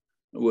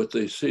What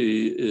they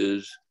see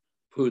is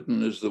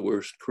Putin is the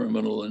worst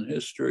criminal in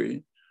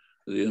history.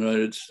 The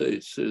United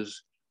States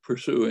is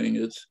pursuing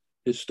its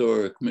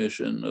historic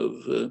mission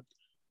of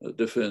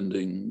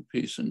defending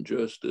peace and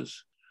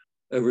justice.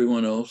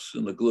 Everyone else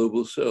in the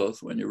global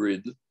South, when you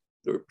read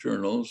their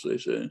journals, they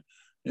say,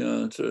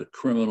 yeah, it's a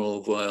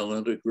criminal,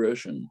 violent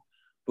aggression.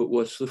 But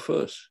what's the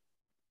fuss?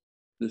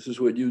 This is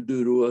what you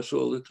do to us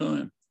all the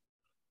time.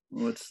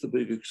 What's the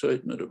big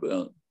excitement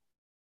about?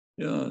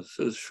 Yeah, it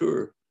says,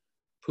 sure,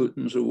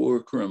 Putin's a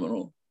war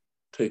criminal.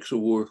 Takes a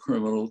war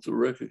criminal to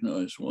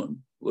recognize one,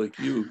 like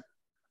you.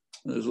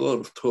 There's a lot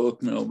of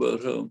talk now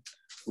about how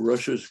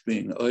Russia's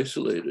being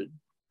isolated.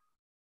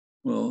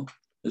 Well,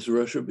 is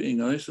Russia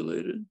being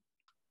isolated?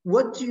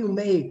 What do you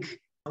make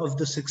of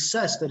the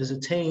success that is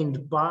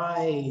attained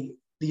by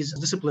these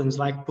disciplines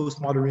like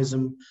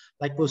postmodernism,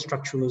 like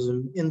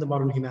post-structuralism in the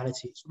modern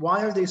humanities?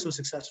 Why are they so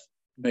successful?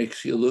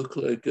 Makes you look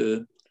like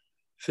a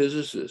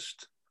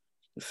physicist.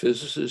 The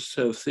physicists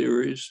have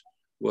theories.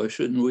 Why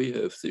shouldn't we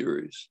have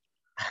theories?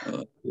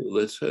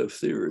 Let's have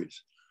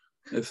theories.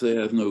 If they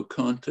have no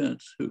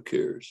content, who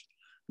cares?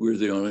 We're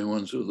the only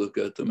ones who look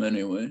at them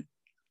anyway.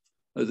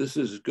 This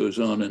goes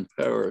on in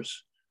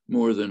Paris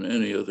more than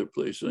any other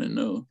place I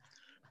know.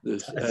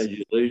 This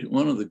adulation.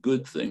 One of the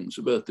good things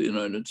about the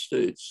United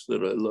States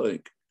that I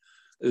like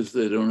is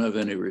they don't have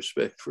any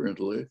respect for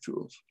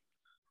intellectuals.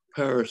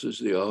 Paris is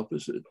the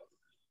opposite.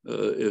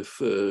 If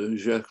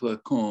Jacques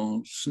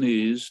Lacan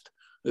sneezed,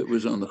 it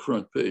was on the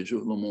front page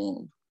of Le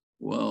Monde.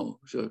 Wow,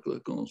 Jacques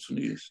Lacan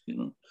sneezed, you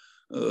know.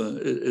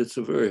 It's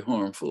a very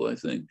harmful, I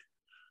think,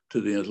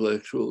 to the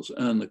intellectuals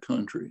and the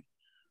country.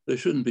 They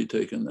shouldn't be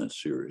taken that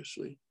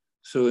seriously.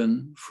 So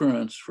in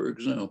France, for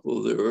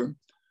example, there are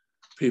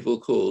people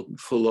called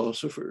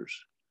philosophers,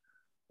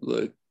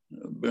 like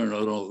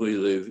Bernard-Henri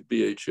Lévy,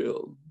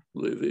 BHL,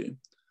 Lévy.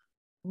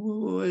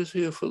 Why is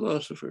he a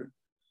philosopher?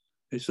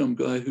 He's some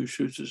guy who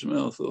shoots his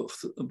mouth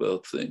off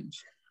about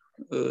things.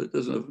 It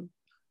doesn't have,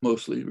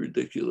 mostly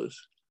ridiculous,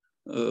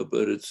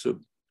 but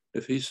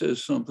if he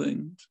says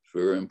something, it's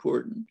very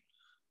important.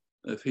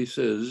 If he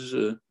says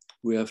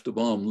we have to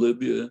bomb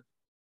Libya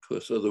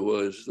because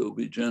otherwise there'll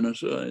be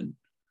genocide,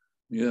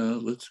 yeah,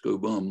 let's go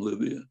bomb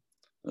Libya.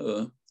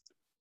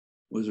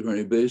 Was there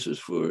any basis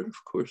for it?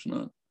 Of course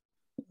not.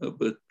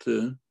 But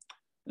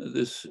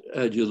this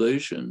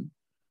adulation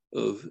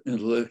of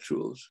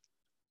intellectuals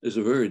is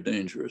a very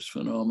dangerous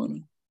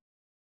phenomenon.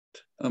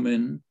 I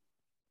mean,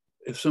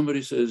 if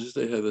somebody says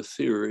they have a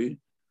theory,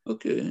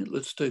 okay,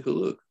 let's take a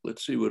look.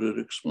 Let's see what it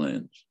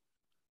explains.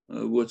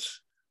 What's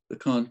the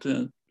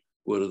content?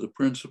 What are the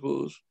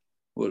principles?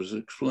 What does it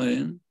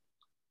explain?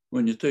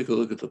 When you take a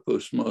look at the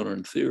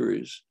postmodern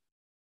theories,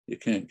 you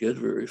can't get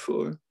very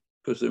far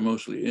because they're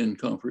mostly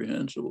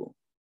incomprehensible.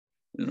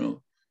 You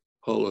know,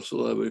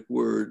 polysyllabic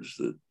words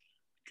that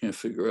can't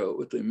figure out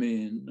what they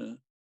mean.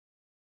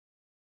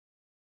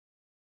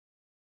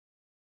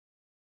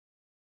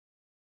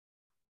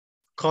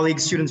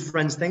 Colleagues, students,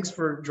 friends, thanks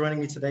for joining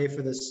me today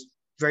for this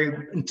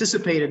very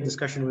anticipated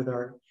discussion with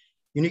our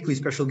uniquely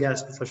special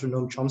guest, Professor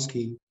Noam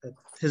Chomsky.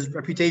 His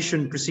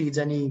reputation precedes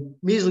any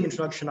measly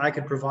introduction I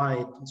could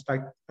provide. In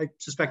fact, I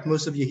suspect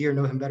most of you here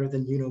know him better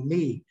than you know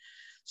me.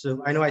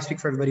 So I know I speak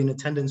for everybody in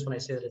attendance when I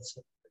say that it's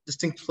a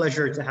distinct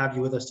pleasure to have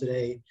you with us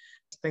today.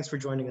 Thanks for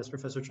joining us,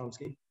 Professor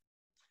Chomsky.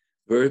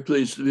 Very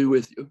pleased to be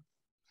with you.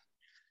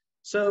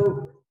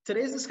 So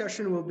today's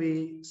discussion will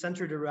be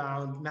centered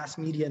around mass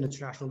media and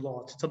international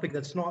law. It's a topic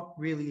that's not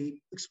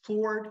really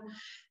explored,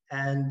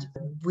 and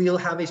we'll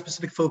have a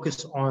specific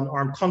focus on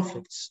armed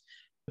conflicts.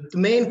 The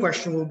main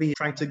question we'll be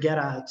trying to get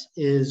at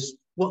is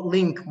what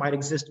link might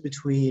exist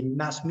between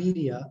mass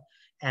media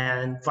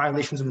and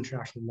violations of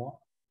international law.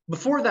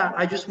 Before that,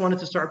 I just wanted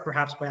to start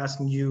perhaps by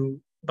asking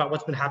you about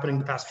what's been happening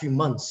the past few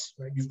months.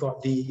 Right? You've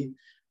got the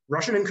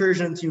Russian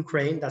incursion into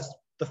Ukraine. That's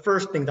the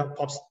first thing that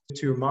pops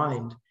to your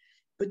mind.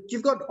 But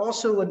you've got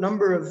also a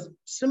number of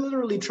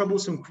similarly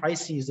troublesome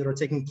crises that are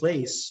taking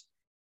place,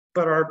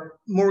 but are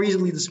more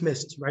easily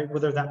dismissed, right?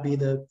 Whether that be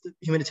the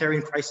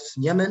humanitarian crisis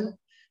in Yemen,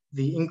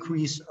 the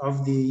increase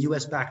of the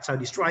US-backed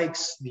Saudi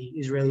strikes, the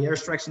Israeli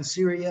airstrikes in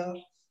Syria,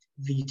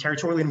 the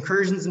territorial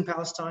incursions in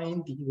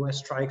Palestine, the US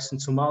strikes in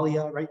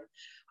Somalia, right?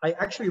 I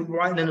actually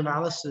write an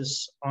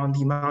analysis on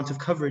the amount of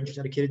coverage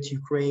dedicated to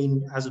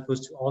Ukraine as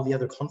opposed to all the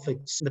other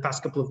conflicts in the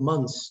past couple of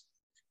months.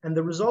 And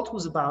the result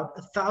was about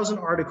 1,000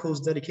 articles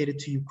dedicated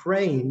to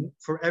Ukraine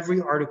for every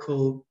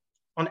article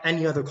on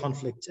any other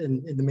conflict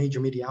in the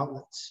major media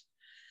outlets.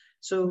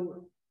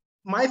 So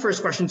my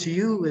first question to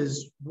you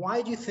is,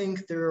 why do you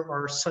think there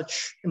are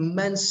such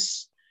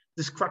immense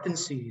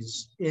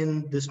discrepancies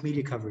in this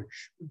media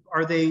coverage?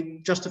 Are they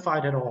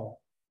justified at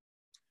all?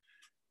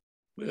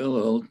 Well,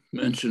 I'll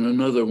mention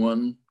another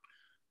one,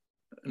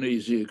 an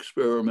easy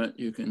experiment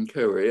you can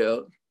carry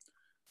out.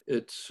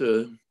 It's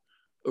a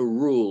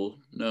rule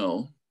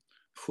now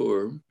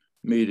for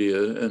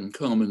media and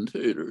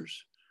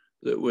commentators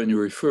that when you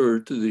refer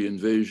to the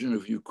invasion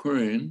of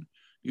Ukraine,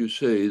 you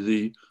say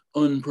the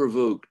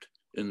unprovoked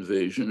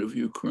invasion of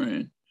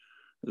Ukraine.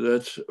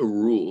 That's a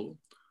rule.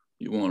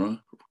 You want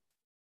to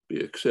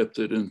be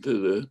accepted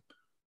into the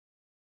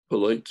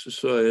polite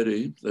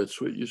society. That's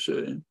what you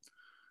say.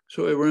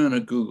 So I ran a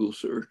Google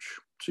search.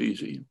 It's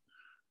easy.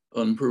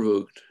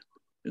 Unprovoked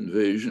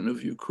invasion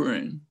of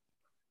Ukraine,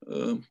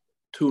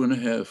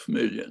 2.5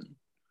 million.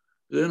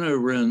 Then I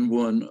ran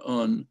one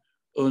on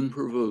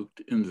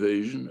unprovoked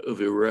invasion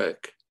of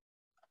Iraq,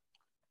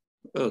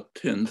 about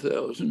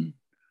 10,000.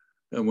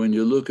 And when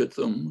you look at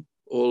them,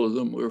 all of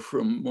them were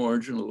from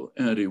marginal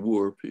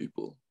anti-war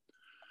people.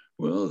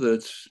 Well,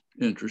 that's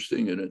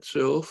interesting in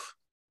itself,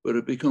 but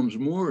it becomes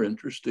more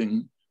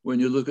interesting when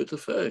you look at the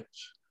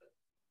facts.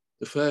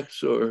 The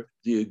facts are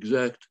the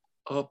exact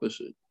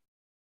opposite.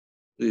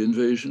 The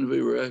invasion of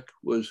Iraq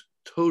was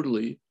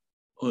totally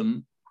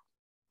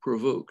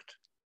unprovoked.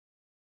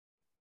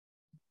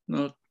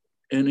 Not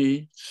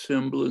any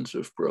semblance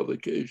of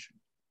provocation.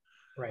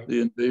 Right.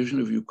 The invasion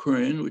of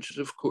Ukraine, which is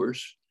of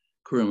course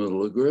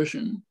criminal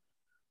aggression,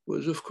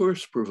 was of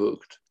course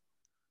provoked.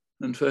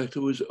 In fact, it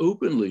was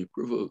openly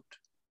provoked.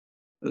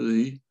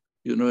 The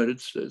United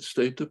States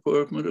State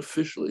Department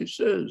officially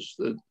says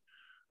that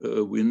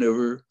we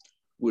never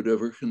would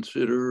ever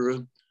consider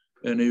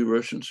any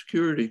Russian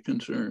security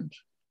concerns.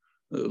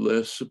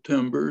 Last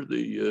September,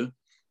 the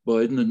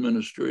Biden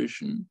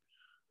administration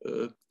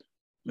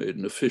made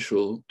an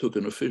official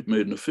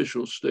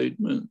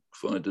statement,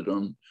 find it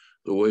on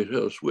the White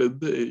House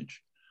webpage,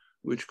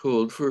 which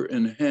called for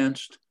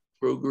enhanced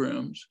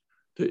programs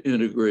to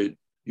integrate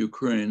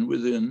Ukraine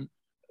within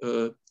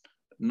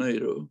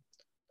NATO.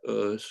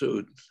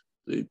 So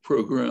the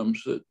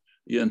programs that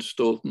Jens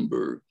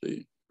Stoltenberg,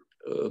 the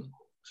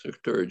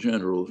Secretary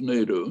General of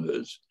NATO,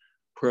 has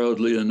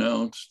proudly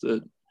announced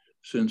that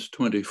since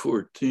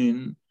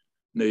 2014,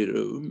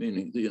 NATO,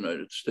 meaning the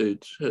United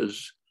States,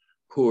 has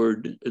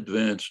poured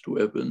advanced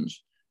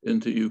weapons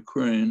into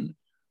Ukraine,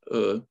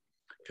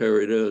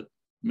 carried out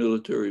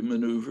military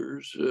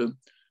maneuvers,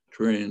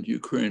 trained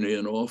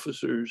Ukrainian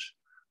officers.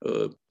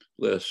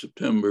 Last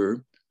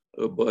September,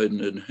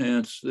 Biden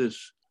enhanced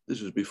this.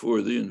 This is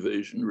before the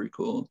invasion,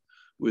 recall,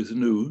 with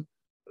new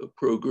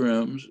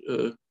programs,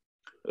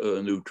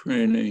 new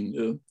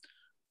training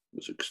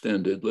was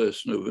extended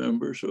last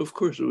November. So of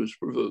course it was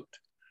provoked.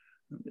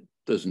 It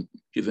doesn't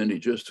give any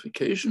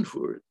justification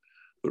for it,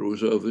 but it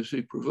was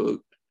obviously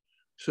provoked.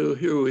 So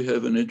here we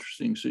have an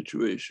interesting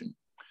situation.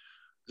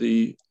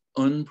 The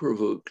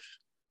unprovoked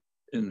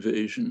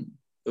invasion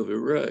of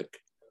Iraq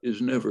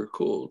is never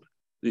called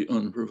the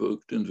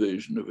unprovoked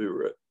invasion of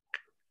Iraq.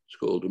 It's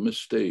called a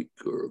mistake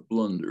or a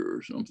blunder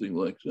or something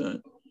like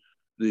that.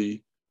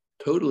 The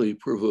totally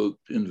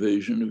provoked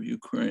invasion of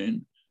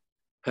Ukraine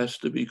has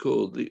to be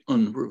called the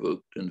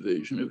unprovoked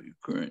invasion of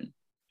Ukraine.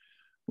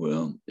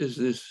 Well, is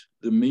this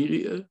the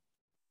media?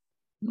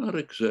 Not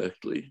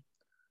exactly.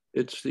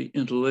 It's the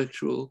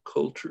intellectual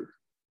culture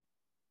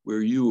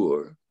where you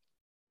are,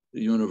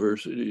 the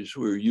universities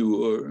where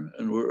you are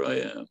and where I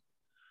am,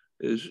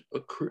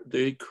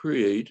 they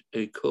create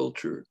a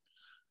culture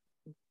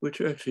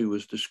which actually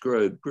was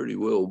described pretty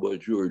well by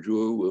George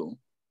Orwell.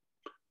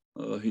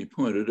 He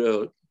pointed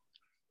out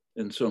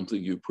in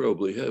something you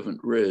probably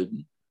haven't read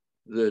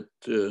that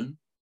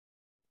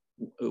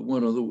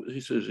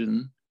he says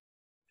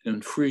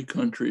in free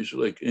countries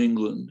like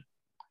England,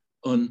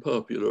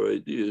 unpopular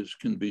ideas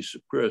can be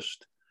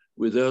suppressed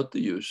without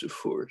the use of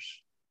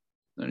force.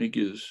 And he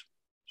gives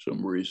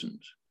some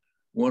reasons.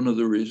 One of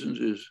the reasons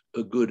is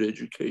a good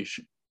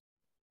education,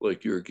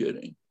 like you're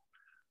getting.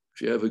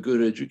 If you have a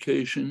good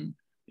education,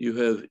 you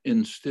have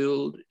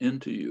instilled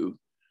into you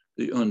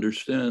the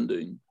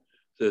understanding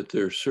that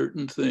there are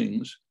certain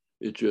things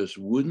it just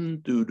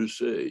wouldn't do to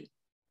say.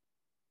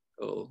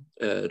 I'll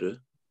add a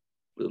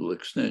little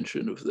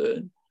extension of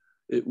that.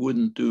 It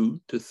wouldn't do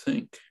to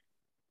think.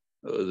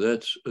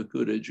 That's a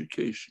good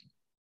education,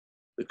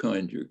 the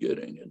kind you're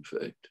getting, in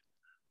fact,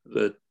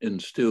 that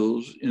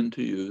instills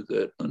into you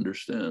that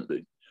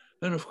understanding.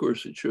 And of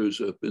course, it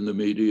shows up in the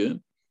media,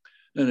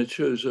 and it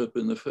shows up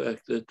in the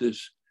fact that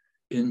this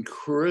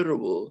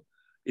incredible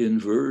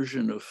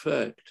inversion of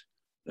fact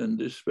and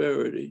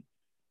disparity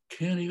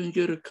can't even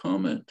get a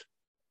comment.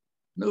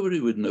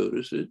 Nobody would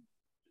notice it.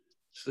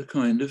 It's the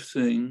kind of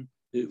thing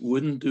it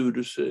wouldn't do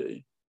to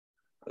say.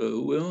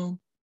 Well,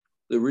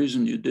 the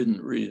reason you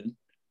didn't read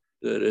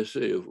that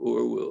essay of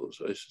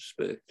Orwell's, I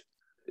suspect,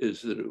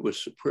 is that it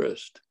was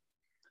suppressed.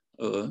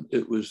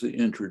 It was the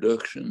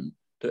introduction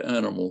to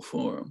Animal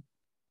Farm.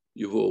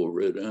 You've all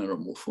read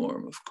Animal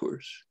Farm, of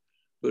course,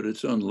 but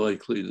it's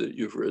unlikely that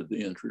you've read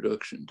the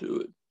introduction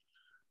to it.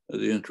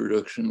 The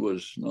introduction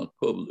was not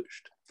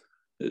published.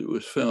 It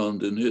was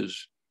found in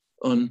his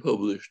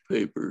unpublished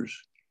papers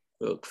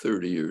about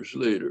 30 years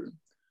later.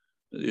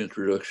 The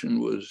introduction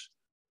was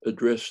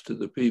addressed to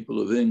the people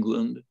of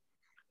England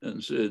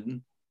and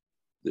said,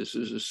 this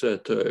is a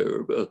satire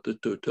about the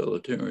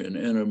totalitarian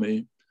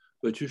enemy,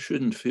 but you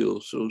shouldn't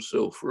feel so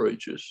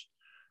self-righteous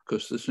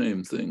because the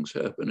same things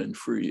happen in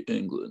free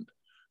England.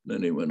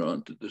 Then he went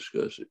on to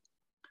discuss it.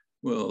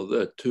 Well,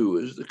 that too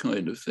is the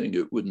kind of thing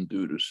it wouldn't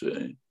do to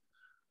say.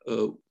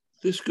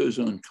 This goes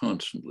on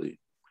constantly.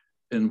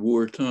 In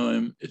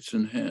wartime, it's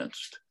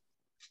enhanced.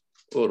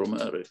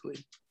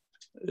 automatically.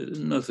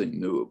 Nothing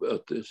new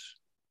about this.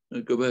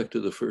 Go back to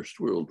the First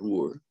World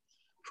War,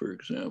 for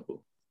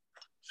example.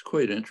 It's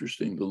quite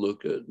interesting to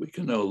look at. We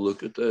can now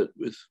look at that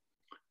with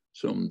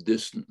some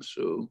distance,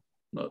 so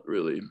not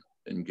really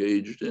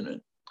engaged in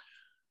it.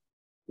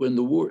 When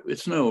the war,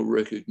 it's now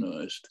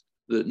recognized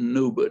that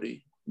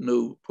nobody,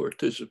 no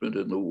participant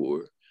in the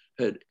war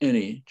had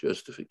any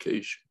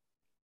justification,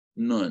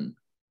 none,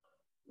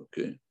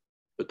 okay?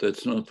 But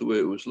that's not the way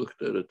it was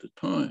looked at the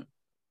time.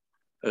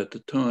 At the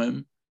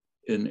time,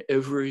 in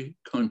every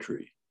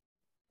country,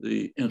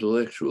 the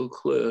intellectual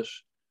class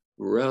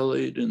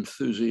rallied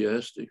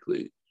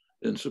enthusiastically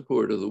in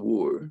support of the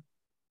war.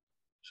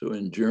 So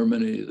in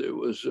Germany, there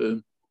was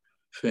a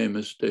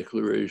famous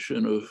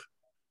declaration of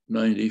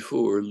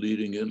 94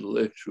 leading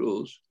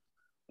intellectuals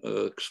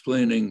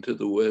explaining to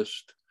the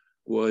West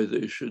why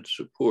they should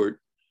support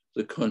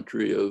the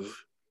country of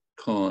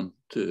Kant,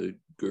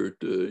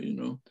 Goethe, you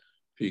know,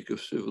 peak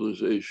of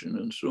civilization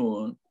and so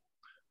on.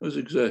 It was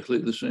exactly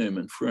the same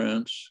in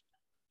France,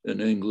 in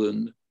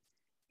England,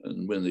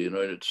 and when the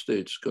United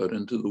States got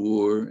into the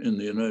war in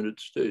the United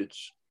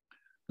States.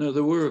 Now,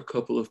 there were a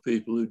couple of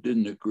people who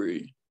didn't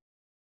agree,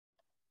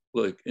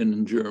 like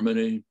in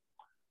Germany,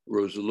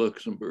 Rosa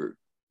Luxemburg,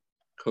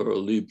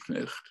 Karl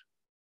Liebknecht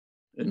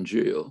in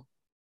jail.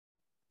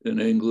 In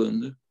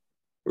England,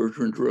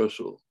 Bertrand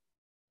Russell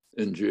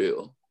in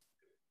jail.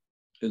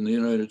 In the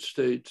United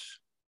States,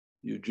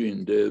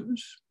 Eugene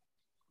Debs,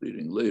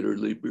 leading later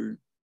Liebknecht,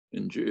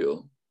 in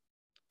jail.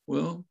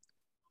 Well,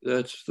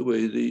 that's the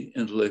way the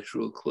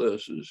intellectual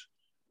classes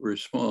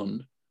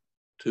respond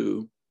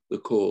to the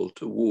call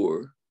to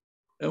war.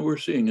 And we're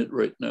seeing it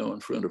right now in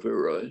front of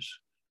our eyes,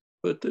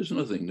 but there's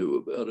nothing new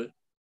about it.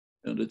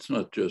 And it's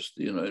not just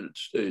the United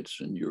States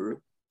and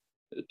Europe.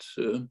 It's,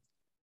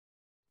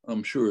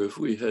 I'm sure if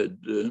we had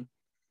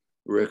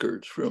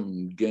records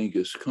from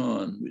Genghis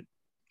Khan, we'd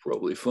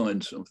probably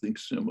find something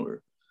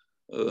similar.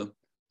 The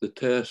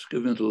task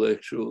of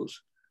intellectuals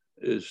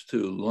is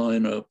to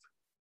line up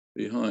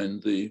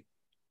behind the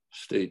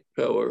state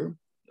power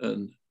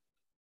and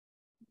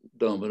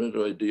dominant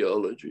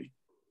ideology.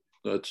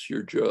 That's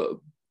your job.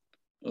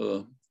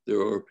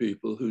 There are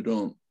people who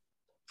don't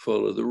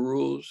follow the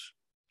rules.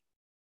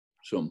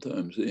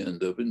 Sometimes they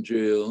end up in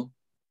jail.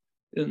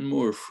 In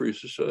more free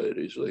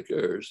societies like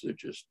ours, they're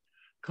just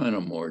kind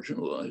of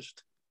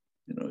marginalized.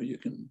 You know, you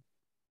can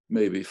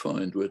maybe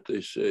find what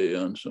they say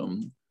on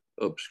some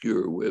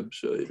obscure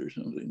website or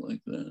something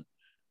like that,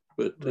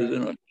 but they're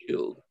not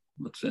killed,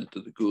 not sent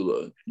to the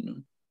gulag, you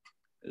know.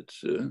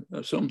 It's,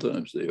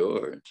 sometimes they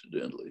are,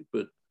 incidentally,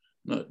 but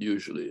not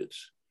usually.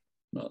 It's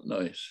not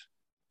nice.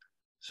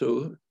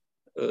 So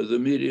the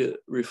media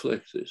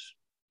reflect this.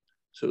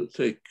 So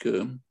take,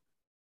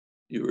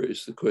 you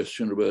raised the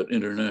question about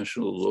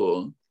international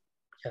law.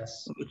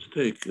 Yes. Let's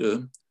take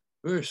a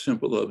very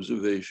simple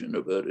observation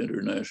about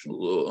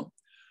international law,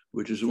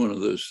 which is one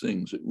of those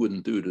things it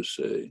wouldn't do to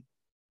say.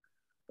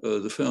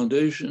 The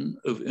foundation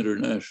of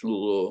international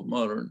law,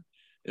 modern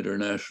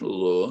international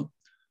law,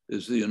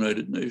 is the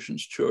United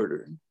Nations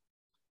Charter.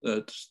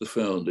 That's the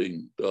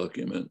founding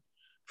document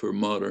for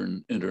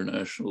modern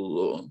international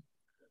law.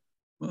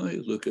 Well,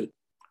 you look at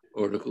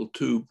Article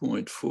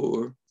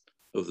 2.4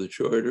 of the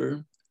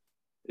Charter.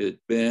 It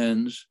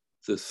bans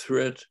the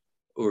threat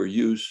or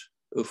use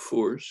of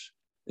force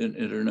in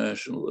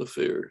international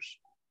affairs.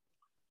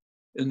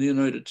 In the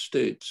United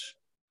States,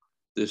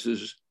 this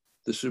is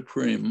the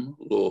supreme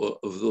law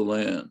of the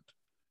land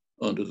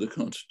under the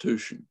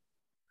Constitution.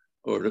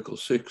 Article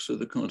 6 of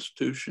the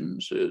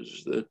Constitution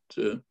says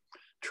that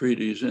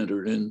treaties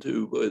entered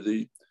into by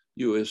the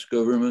US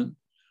government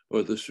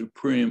are the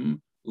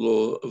supreme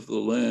law of the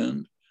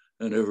land,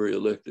 and every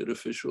elected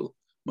official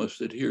must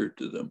adhere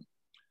to them.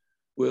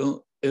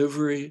 Well,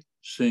 every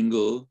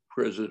single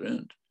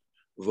president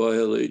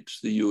violates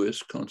the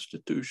US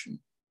Constitution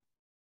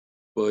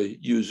by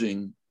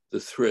using the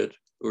threat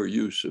or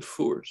use of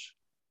force.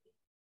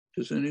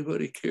 Does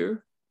anybody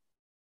care?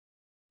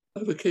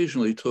 I've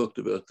occasionally talked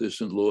about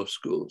this in law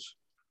schools,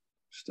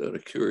 just out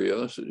of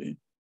curiosity.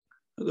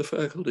 The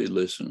faculty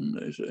listen,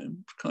 they say,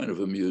 it's kind of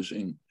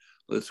amusing.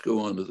 Let's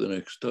go on to the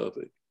next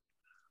topic.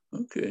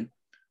 Okay,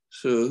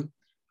 so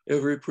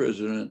every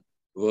president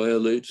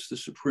violates the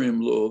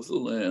supreme law of the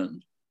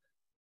land.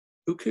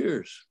 Who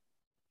cares?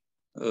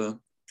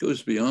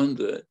 Goes beyond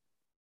that.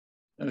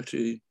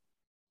 Actually,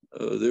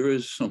 there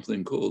is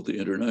something called the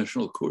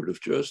International Court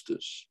of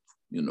Justice.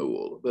 You know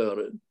all about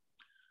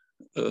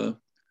it.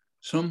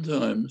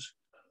 Sometimes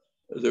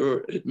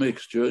it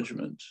makes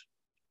judgments.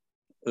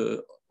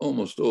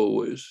 Almost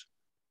always,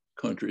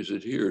 countries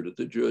adhere to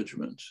the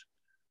judgments,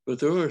 but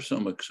there are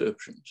some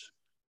exceptions.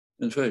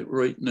 In fact,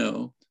 right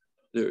now,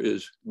 there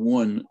is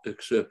one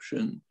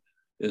exception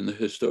in the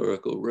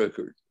historical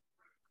record,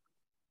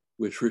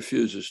 which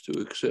refuses to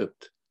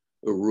accept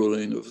a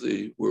ruling of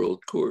the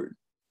World Court.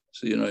 It's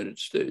the United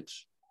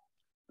States.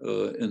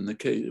 In the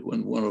case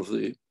when one of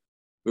the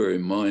very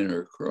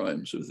minor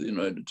crimes of the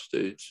United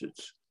States,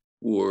 it's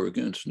war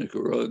against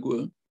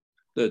Nicaragua,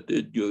 that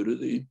did go to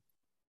the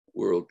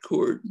World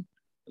Court,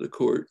 the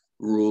court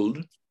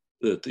ruled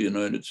that the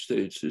United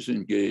States is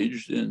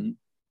engaged in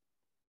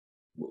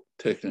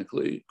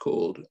technically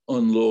called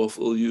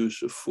unlawful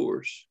use of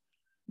force,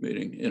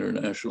 meaning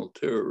international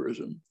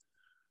terrorism,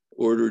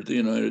 ordered the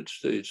United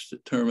States to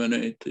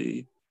terminate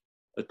the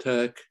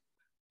attack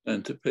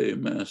and to pay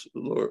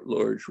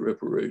large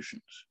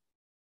reparations.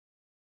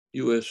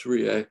 US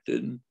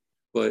reacted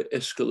by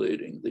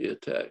escalating the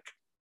attack.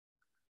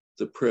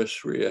 The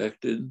press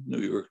reacted,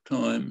 New York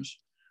Times,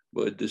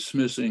 by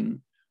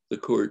dismissing the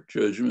court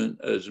judgment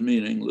as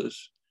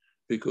meaningless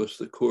because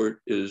the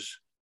court is,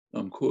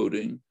 I'm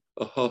quoting,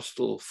 a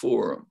hostile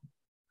forum.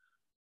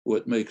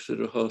 What makes it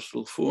a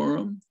hostile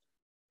forum?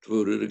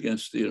 Voted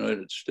against the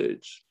United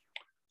States.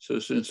 So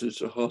since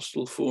it's a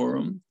hostile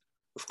forum,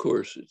 of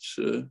course, its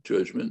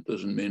judgment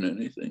doesn't mean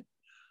anything.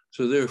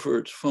 So therefore,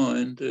 it's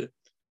fine to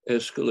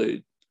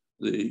escalate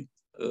the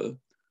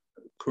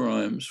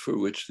crimes for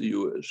which the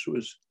US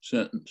was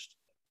sentenced.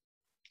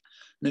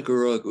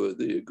 Nicaragua,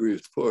 the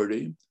aggrieved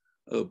party,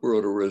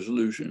 brought a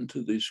resolution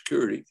to the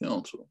Security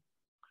Council,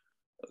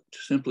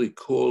 simply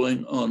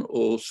calling on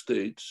all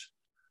states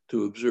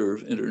to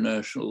observe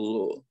international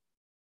law.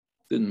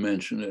 Didn't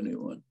mention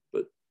anyone,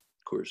 but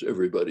of course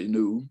everybody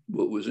knew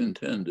what was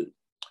intended.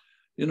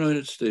 The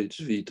United States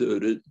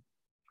vetoed it.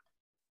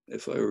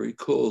 If I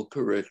recall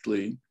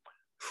correctly,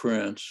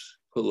 France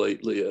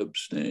politely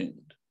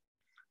abstained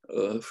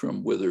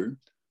from whether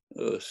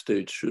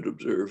states should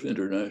observe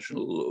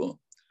international law.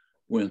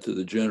 Went to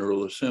the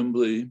General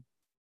Assembly,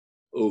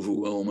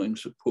 overwhelming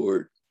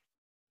support.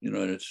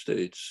 United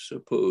States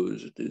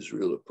opposed,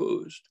 Israel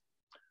opposed.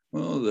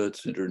 Well,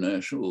 that's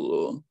international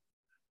law.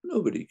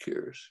 Nobody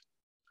cares.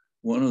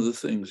 One of the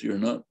things you're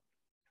not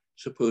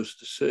supposed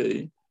to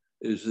say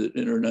is that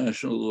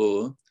international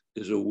law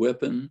is a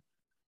weapon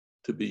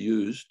to be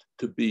used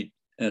to beat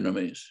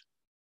enemies,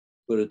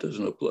 but it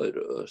doesn't apply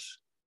to us.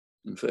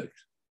 In fact,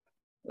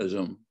 as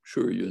I'm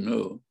sure you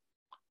know,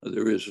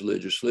 there is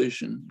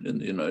legislation in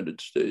the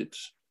United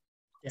States.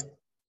 Yeah.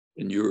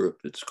 In Europe,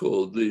 it's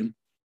called the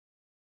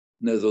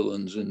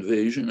Netherlands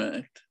Invasion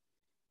Act,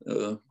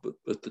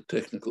 but the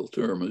technical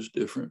term is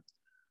different.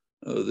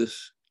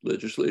 This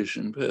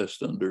legislation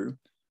passed under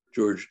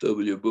George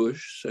W.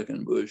 Bush,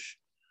 second Bush,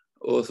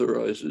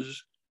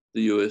 authorizes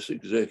the US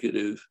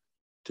executive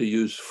to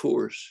use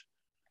force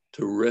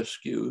to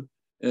rescue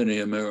any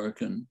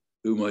American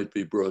who might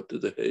be brought to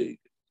The Hague.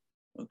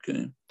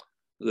 Okay,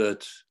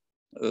 that's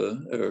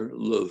our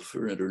love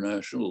for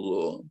international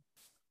law.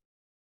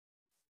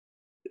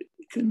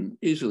 You can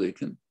easily,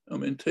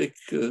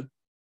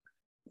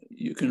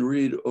 you can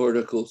read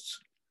articles,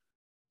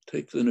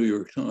 take the New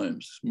York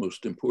Times,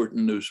 most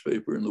important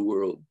newspaper in the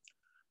world.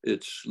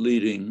 Its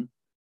leading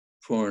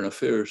foreign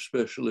affairs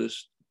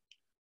specialist,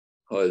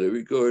 highly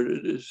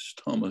regarded, is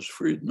Thomas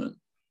Friedman.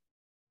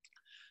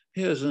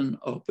 He has an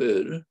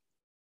op-ed a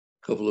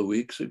couple of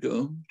weeks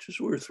ago, which is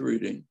worth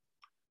reading.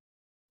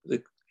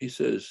 He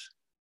says,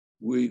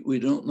 we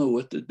don't know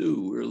what to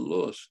do, we're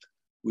lost.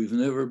 We've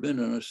never been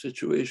in a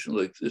situation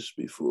like this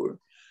before,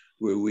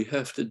 where we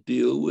have to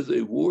deal with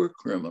a war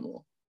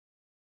criminal,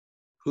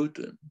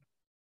 Putin.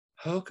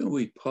 How can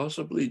we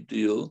possibly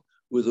deal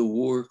with a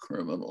war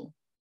criminal?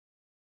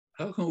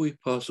 How can we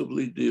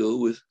possibly deal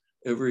with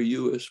every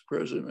US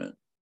president?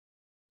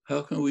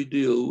 How can we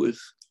deal with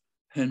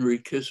Henry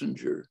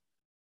Kissinger,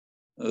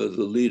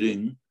 the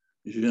leading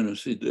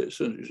genocidaire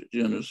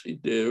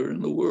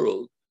in the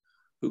world,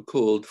 who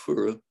called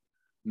for a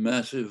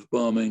massive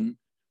bombing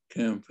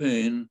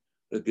campaign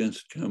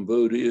against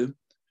Cambodia,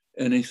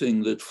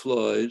 anything that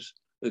flies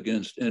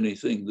against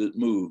anything that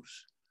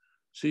moves?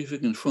 See if you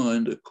can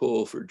find a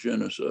call for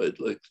genocide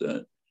like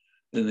that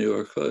in the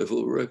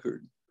archival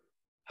record.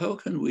 How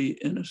can we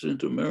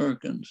innocent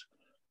Americans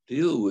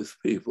deal with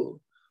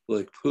people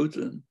like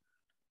Putin,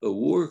 a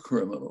war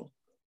criminal,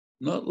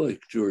 not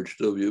like George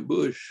W.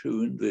 Bush,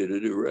 who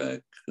invaded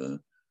Iraq?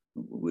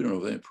 We don't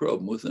have any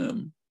problem with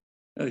them.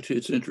 Actually,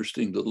 it's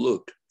interesting to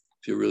look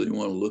if you really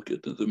want to look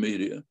at the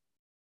media.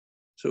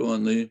 So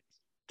on the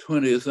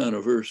 20th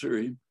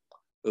anniversary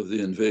of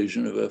the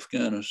invasion of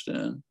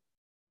Afghanistan,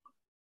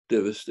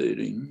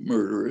 devastating,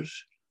 murderous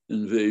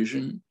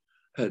invasion,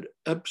 had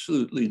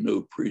absolutely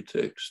no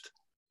pretext.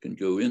 Can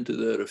go into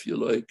that if you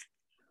like.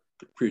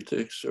 The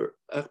pretexts are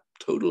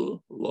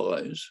total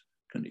lies,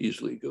 can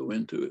easily go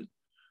into it.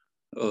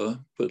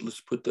 But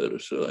let's put that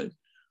aside.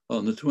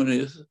 On the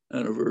 20th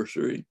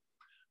anniversary,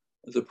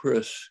 the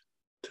press,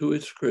 to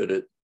its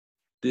credit,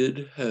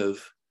 did have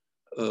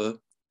an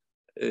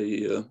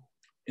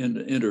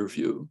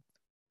interview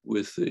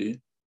with the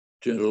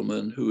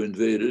gentleman who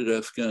invaded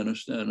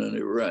Afghanistan and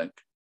Iraq.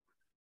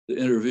 The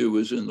interview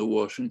was in the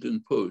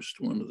Washington Post,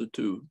 one of the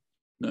two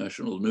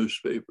national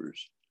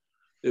newspapers.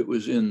 It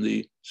was in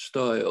the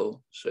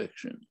style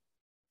section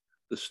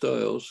of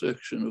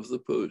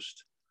the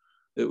Post.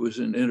 It was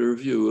an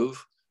interview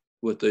of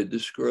what they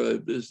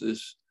described as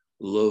this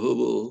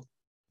lovable,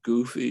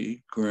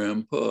 goofy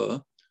grandpa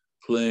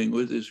playing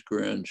with his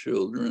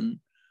grandchildren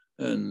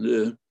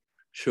and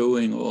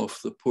showing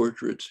off the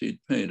portraits he'd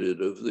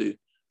painted of the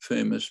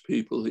famous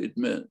people he'd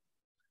met.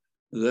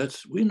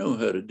 We know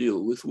how to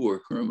deal with war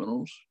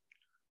criminals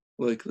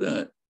like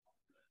that.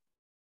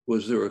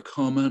 Was there a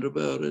comment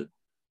about it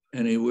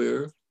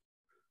anywhere?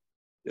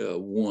 Yeah,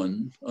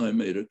 one, I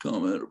made a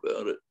comment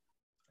about it.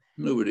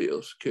 Nobody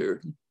else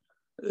cared.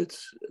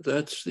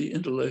 That's the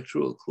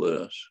intellectual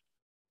class.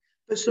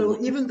 But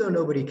so even though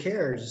nobody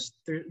cares,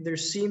 there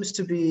seems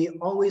to be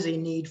always a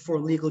need for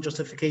legal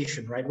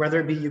justification, right?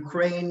 Whether it be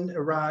Ukraine,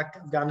 Iraq,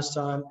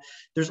 Afghanistan,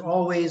 there's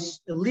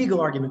always a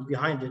legal argument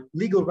behind it,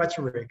 legal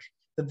rhetoric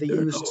that they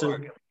use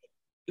to.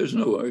 There's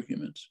no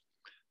arguments.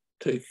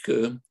 Take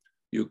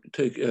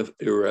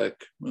Iraq,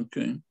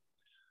 okay?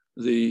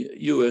 The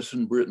US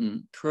and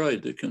Britain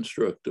tried to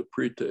construct a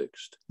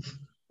pretext.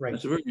 Right.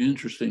 It's very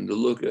interesting to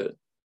look at.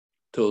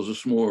 Tells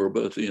us more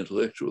about the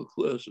intellectual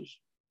classes.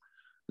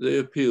 They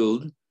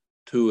appealed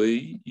to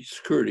a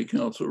Security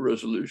Council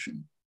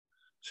resolution,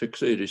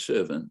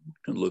 687, you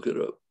can look it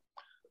up.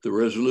 The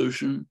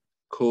resolution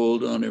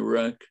called on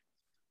Iraq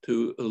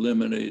to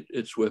eliminate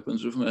its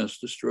weapons of mass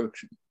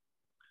destruction.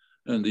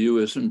 And the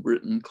US and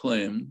Britain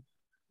claimed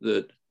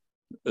that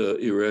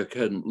Iraq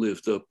hadn't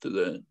lived up to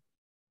that.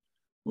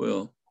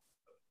 Well,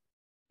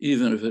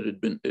 even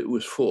if it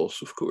was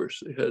false, of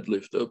course, they had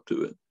lived up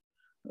to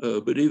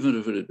it. But even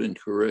if it had been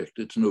correct,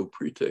 it's no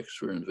pretext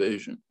for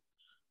invasion.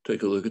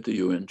 Take a look at the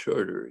UN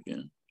Charter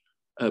again.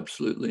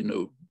 Absolutely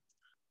no.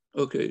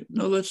 Okay,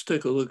 now let's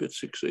take a look at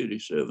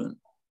 687,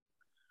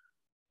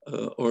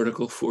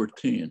 Article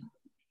 14.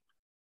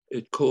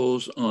 It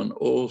calls on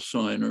all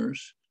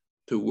signers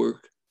to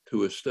work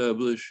to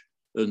establish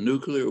a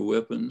nuclear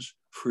weapons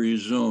free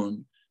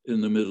zone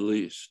in the Middle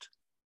East.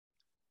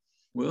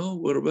 Well,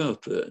 what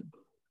about that?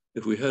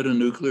 If we had a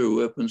nuclear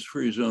weapons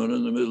free zone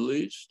in the Middle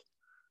East,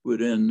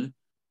 would end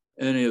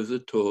any of the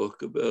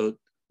talk about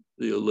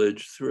the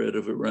alleged threat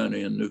of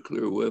Iranian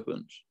nuclear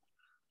weapons.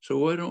 So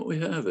why don't we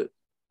have it?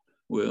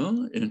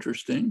 Well,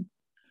 interesting.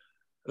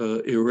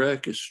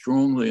 Iraq is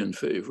strongly in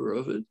favor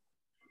of it.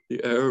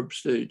 The Arab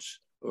states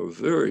are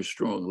very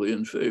strongly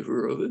in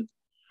favor of it.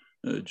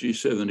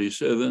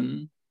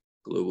 G77,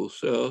 Global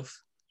South,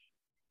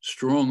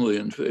 strongly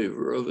in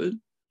favor of it.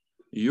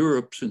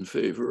 Europe's in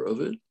favor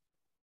of it.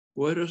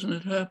 Why doesn't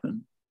it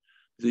happen?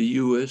 The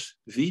US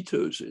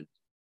vetoes it.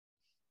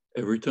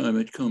 Every time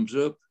it comes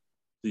up,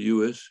 the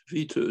US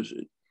vetoes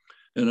it.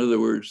 In other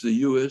words, the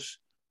US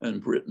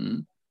and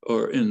Britain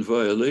are in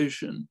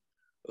violation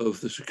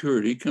of the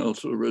Security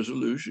Council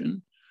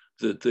resolution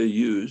that they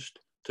used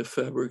to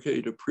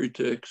fabricate a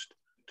pretext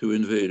to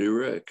invade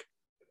Iraq.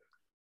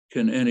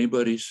 Can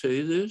anybody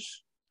say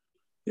this?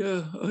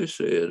 Yeah, I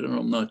say it, and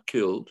I'm not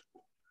killed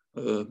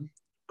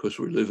because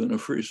we live in a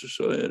free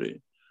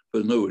society,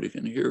 but nobody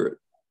can hear it.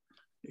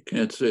 You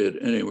can't say it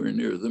anywhere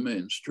near the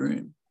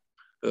mainstream.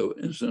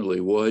 Incidentally,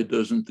 why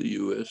doesn't the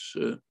US,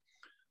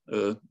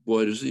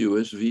 why does the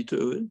US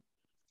veto it,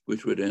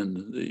 which would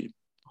end the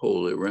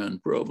whole Iran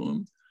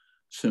problem?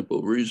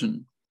 Simple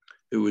reason.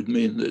 It would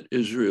mean that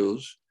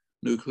Israel's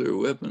nuclear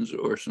weapons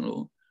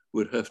arsenal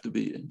would have to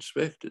be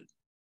inspected.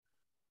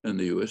 And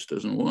the US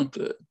doesn't want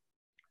that.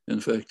 In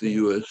fact, the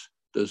US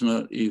does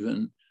not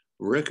even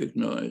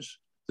recognize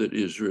that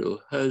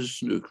Israel has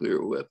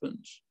nuclear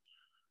weapons.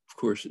 Of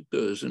course it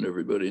does, and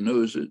everybody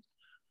knows it,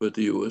 but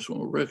the US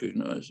won't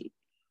recognize it.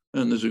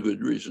 And there's a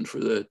good reason for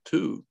that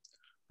too,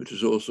 which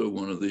is also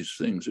one of these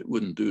things it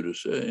wouldn't do to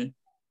say.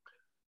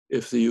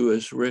 If the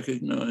US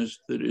recognized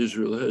that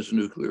Israel has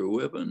nuclear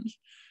weapons,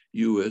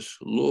 US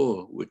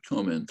law would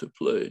come into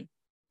play,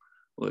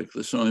 like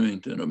the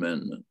Symington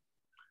Amendment,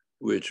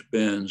 which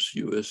bans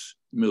US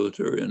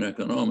military and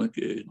economic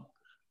aid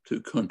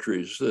to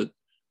countries that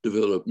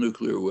develop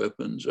nuclear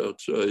weapons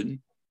outside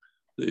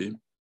the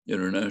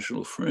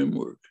international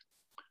framework.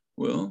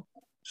 Well,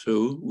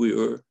 so we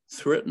are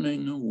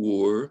threatening a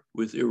war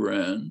with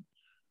Iran.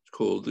 It's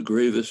called the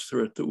gravest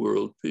threat to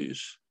world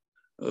peace,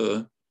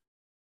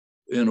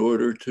 in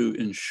order to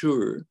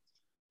ensure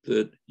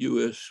that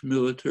US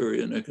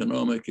military and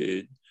economic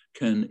aid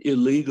can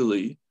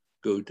illegally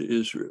go to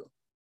Israel,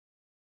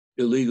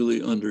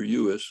 illegally under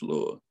US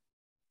law,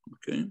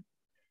 okay?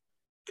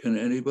 Can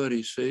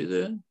anybody say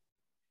that?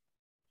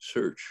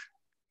 Search.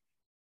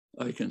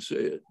 I can say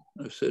it.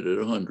 I've said it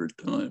 100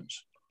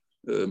 times.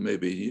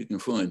 Maybe you can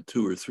find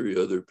 2 or 3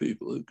 other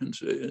people who can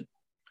say it.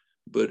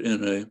 But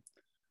in a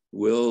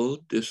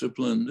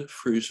well-disciplined,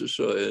 free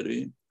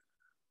society,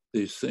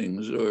 these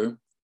things are,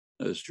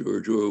 as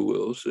George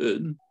Orwell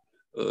said,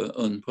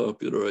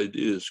 unpopular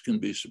ideas can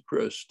be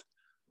suppressed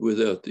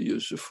without the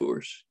use of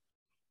force.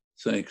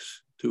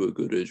 Thanks to a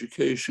good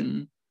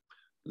education,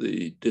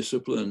 the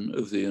discipline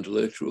of the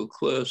intellectual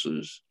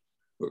classes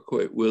are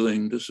quite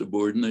willing to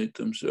subordinate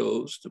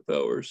themselves to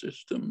power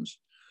systems,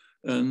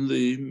 and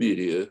the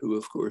media, who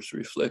of course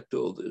reflect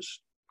all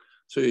this.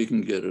 So you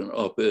can get an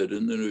op-ed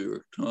in the New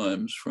York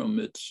Times from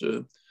its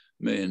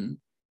main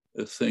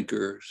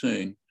thinker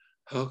saying,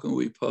 how can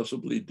we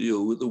possibly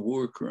deal with a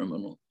war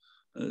criminal?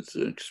 It's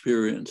an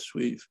experience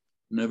we've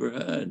never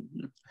had.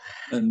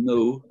 And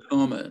no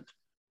comment.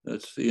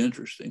 That's the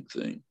interesting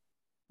thing.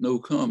 No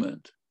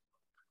comment.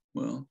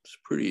 Well, it's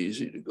pretty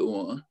easy to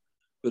go on,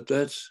 but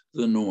that's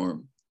the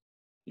norm.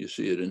 You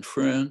see it in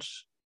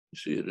France, you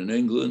see it in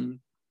England,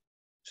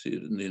 you see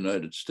it in the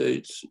United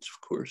States. It's,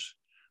 of course,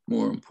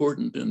 more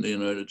important in the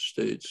United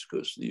States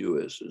because the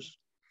US is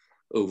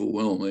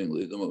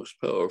overwhelmingly the most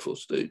powerful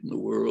state in the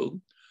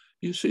world.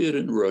 You see it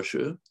in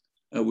Russia,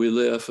 and we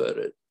laugh at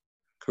it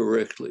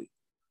correctly.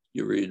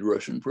 You read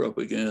Russian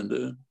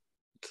propaganda,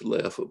 it's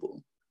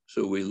laughable.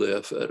 So we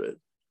laugh at it,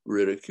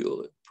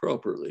 ridicule it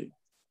properly.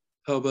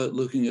 How about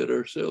looking at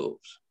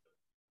ourselves?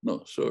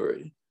 No,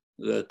 sorry,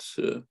 that's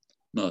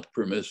not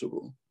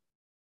permissible.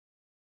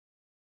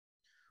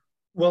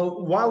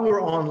 Well, while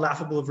we're on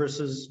laughable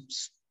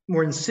versus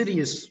more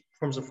insidious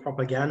forms of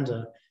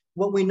propaganda,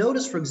 what we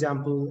notice, for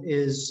example,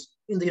 is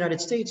in the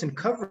United States in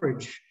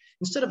coverage,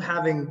 instead of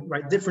having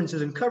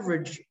differences in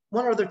coverage,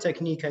 one other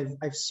technique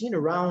I've seen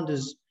around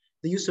is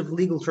the use of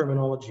legal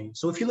terminology.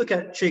 So if you look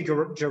at Che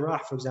Guevara,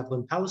 for example,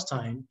 in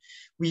Palestine,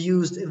 we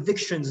used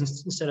evictions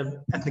instead of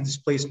ethnic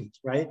displacement,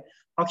 right?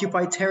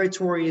 Occupied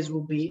territories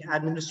will be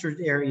administered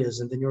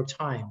areas in the New York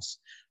Times.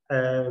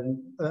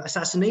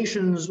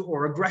 Assassinations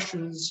or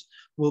aggressions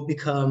will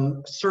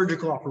become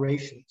surgical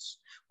operations.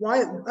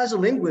 Why, as a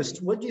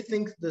linguist, what do you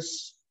think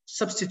this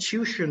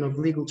substitution of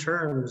legal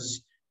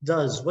terms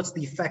does? What's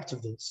the effect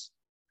of this?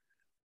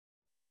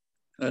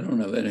 I don't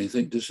have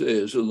anything to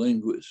say as a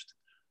linguist,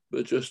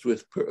 but just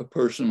with a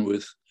person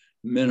with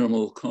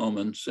minimal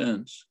common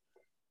sense,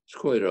 it's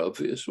quite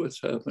obvious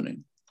what's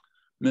happening.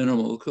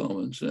 Minimal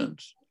common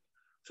sense.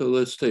 So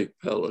let's take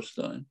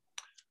Palestine.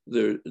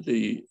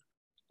 The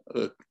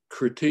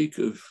critique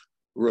of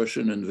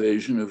Russian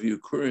invasion of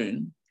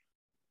Ukraine,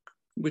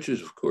 which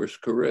is of course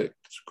correct,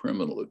 it's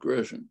criminal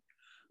aggression.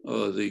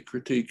 The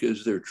critique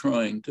is they're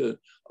trying to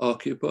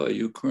occupy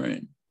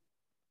Ukraine.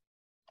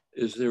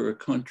 Is there a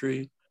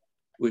country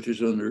which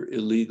is under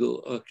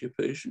illegal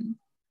occupation?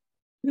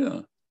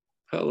 Yeah,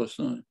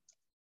 Palestine.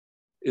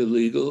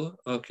 Illegal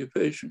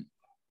occupation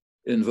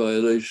in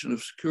violation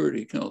of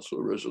Security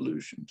Council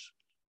resolutions.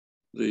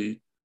 The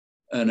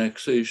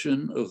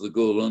annexation of the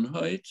Golan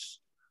Heights,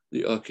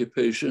 the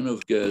occupation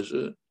of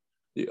Gaza,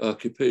 the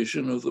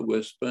occupation of the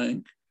West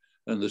Bank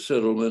and the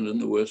settlement in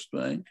the West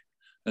Bank,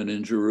 and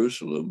in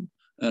Jerusalem,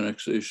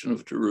 annexation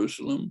of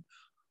Jerusalem.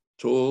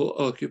 It's all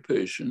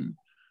occupation,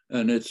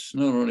 and it's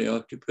not only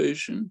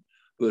occupation,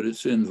 but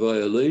it's in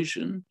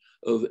violation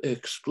of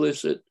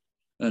explicit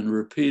and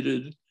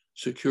repeated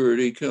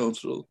Security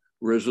Council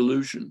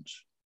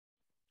resolutions,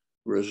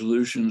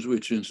 resolutions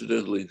which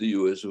incidentally the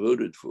US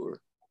voted for.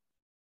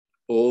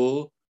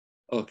 All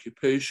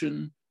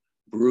occupation,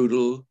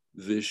 brutal,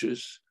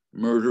 vicious,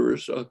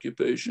 murderous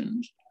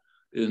occupations.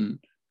 In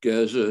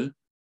Gaza,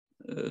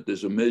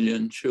 there's 1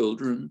 million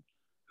children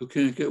who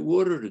can't get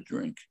water to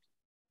drink.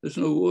 There's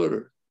no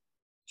water.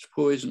 It's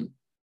poison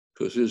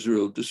because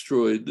Israel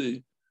destroyed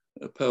the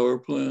power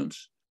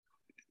plants.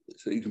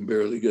 So you can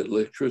barely get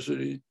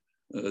electricity,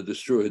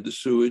 destroyed the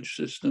sewage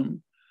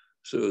system.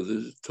 So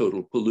there's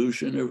total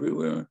pollution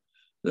everywhere.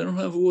 They don't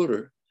have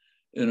water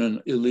in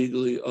an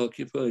illegally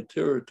occupied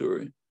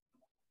territory.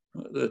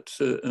 That's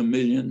 1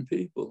 million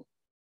people,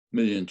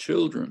 1 million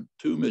children,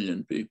 2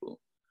 million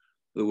people.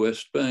 The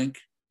West Bank,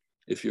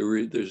 if you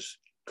read, there's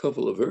a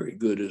couple of very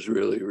good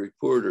Israeli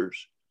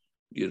reporters,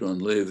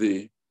 Gidon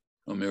Levy,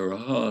 Amira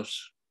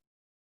Haas,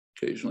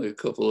 occasionally a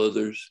couple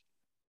others.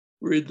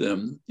 Read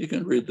them. You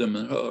can read them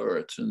in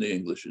Haaretz in the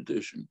English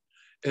edition.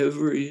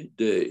 Every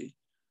day,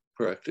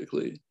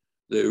 practically,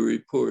 they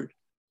report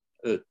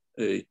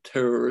a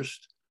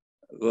terrorist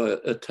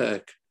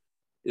attack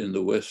in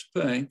the West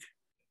Bank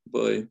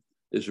by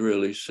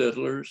Israeli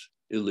settlers,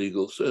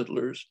 illegal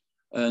settlers,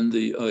 and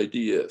the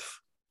IDF,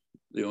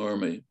 the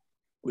army,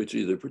 which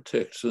either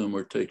protects them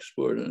or takes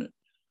part in it.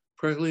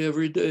 Practically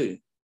every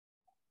day,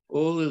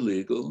 all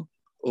illegal,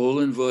 all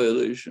in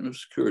violation of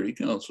Security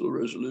Council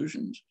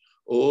resolutions,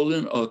 all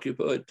in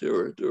occupied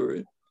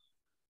territory.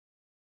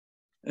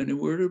 Any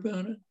word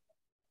about it?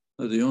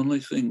 The only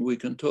thing we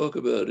can talk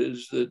about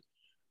is that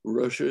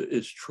Russia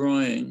is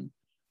trying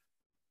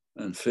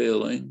and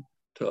failing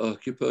to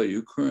occupy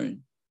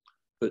Ukraine,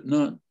 but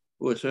not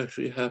what's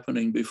actually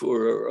happening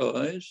before our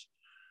eyes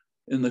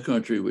in the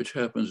country, which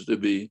happens to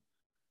be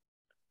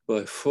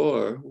by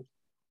far,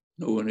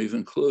 no one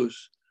even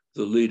close,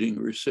 the leading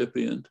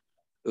recipient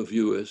of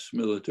US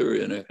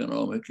military and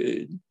economic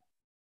aid.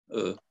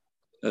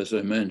 As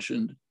I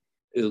mentioned,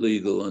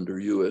 illegal under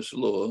US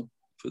law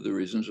for the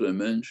reasons I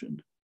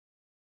mentioned.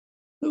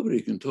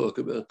 Nobody can talk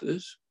about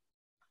this.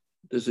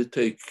 Does it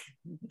take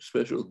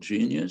special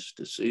genius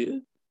to see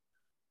it?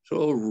 It's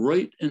all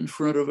right in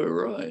front of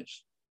our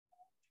eyes.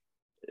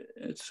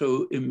 It's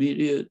so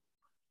immediate.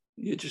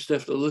 You just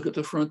have to look at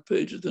the front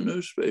page of the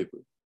newspaper.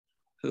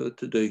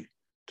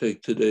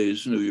 Take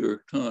today's New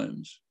York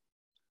Times.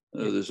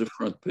 There's a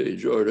front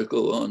page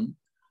article on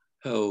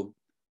how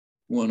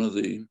one of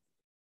the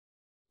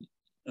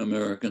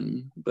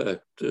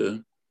American-backed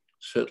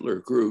settler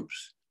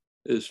groups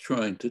is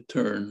trying to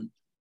turn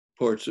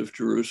parts of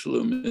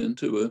Jerusalem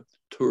into a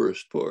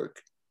tourist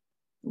park,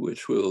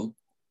 which will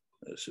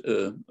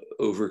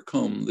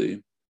overcome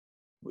the,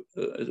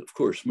 of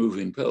course,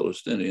 moving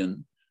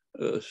Palestinian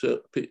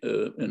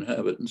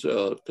inhabitants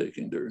out,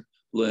 taking their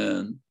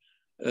land,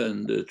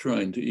 and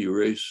trying to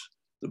erase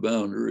the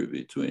boundary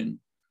between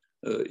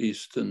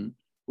East and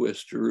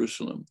West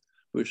Jerusalem,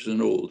 which is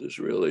an old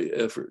Israeli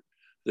effort.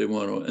 They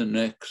want to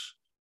annex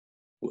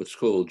what's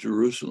called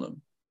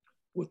Jerusalem.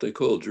 What they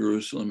call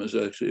Jerusalem is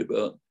actually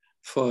about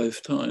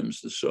 5 times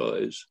the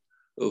size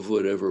of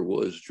whatever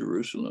was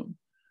Jerusalem.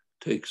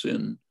 Takes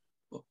in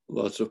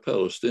lots of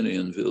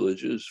Palestinian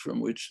villages from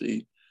which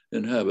the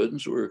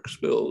inhabitants were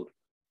expelled,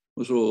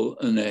 was all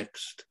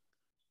annexed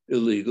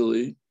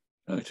illegally.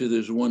 Actually,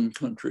 there's one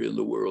country in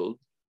the world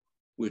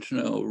which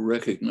now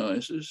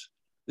recognizes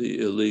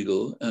the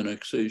illegal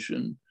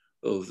annexation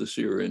of the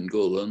Syrian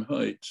Golan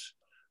Heights,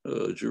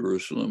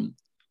 Jerusalem,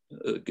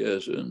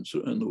 Gaza,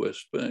 and the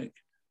West Bank,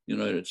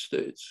 United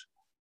States.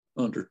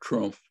 Under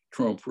Trump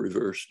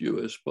reversed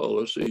US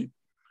policy.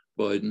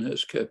 Biden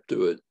has kept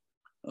to it.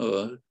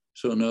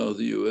 So now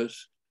the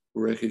US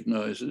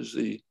recognizes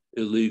the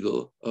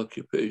illegal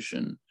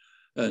occupation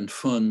and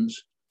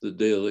funds the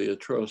daily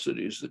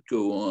atrocities that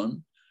go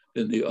on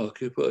in the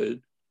occupied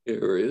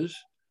areas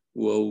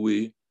while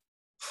we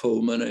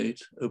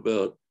fulminate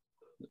about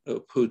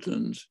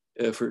Putin's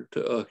effort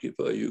to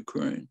occupy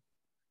Ukraine.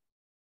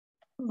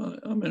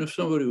 I mean, if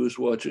somebody was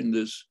watching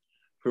this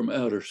from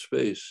outer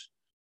space,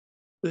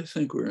 they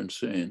think we're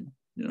insane,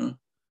 you know,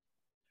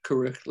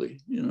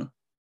 correctly, you know,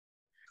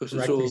 because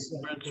it's all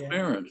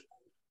transparent.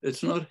 Yeah.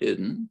 It's not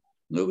hidden.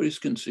 Nobody's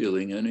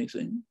concealing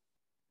anything.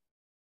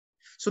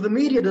 So the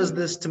media does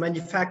this to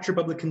manufacture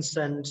public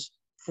consent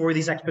for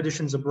these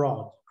expeditions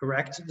abroad,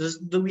 correct?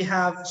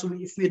 So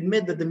if we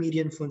admit that the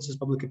media influences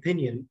public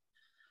opinion,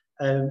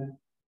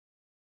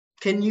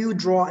 can you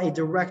draw a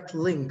direct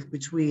link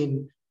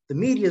between the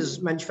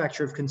media's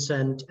manufacture of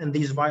consent and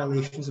these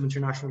violations of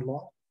international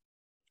law?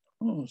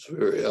 Oh, it's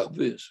very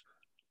obvious.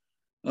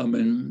 I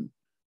mean,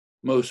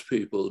 most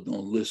people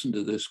don't listen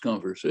to this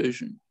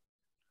conversation.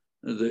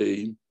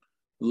 They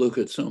look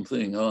at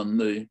something on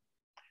the,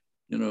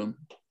 you know,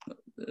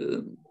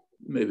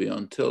 maybe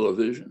on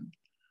television,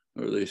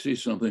 or they see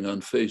something on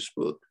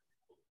Facebook.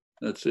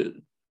 That's it.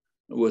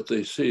 What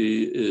they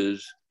see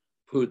is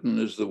Putin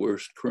is the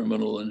worst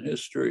criminal in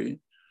history.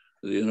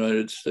 The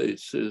United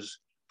States is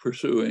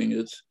pursuing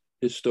its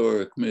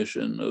historic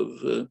mission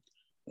of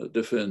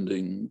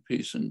defending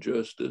peace and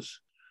justice.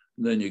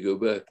 And then you go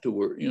back to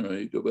work, you know,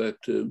 you go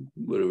back to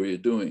whatever you're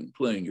doing,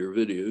 playing your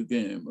video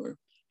game or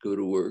go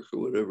to work or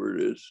whatever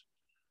it is.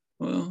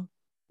 Well,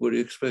 what do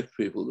you expect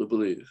people to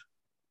believe?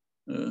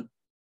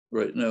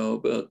 Right now,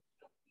 about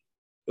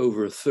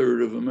over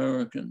 1/3 of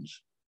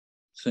Americans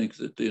think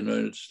that the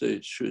United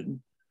States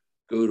should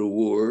go to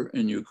war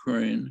in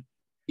Ukraine,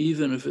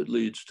 even if it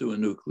leads to a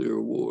nuclear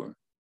war,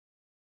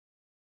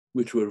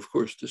 which would, of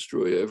course,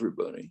 destroy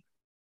everybody.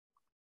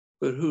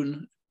 But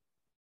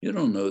you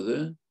don't know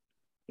that.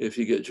 If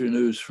you get your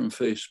news from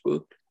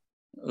Facebook,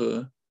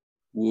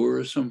 war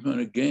is some kind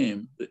of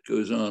game that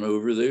goes on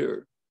over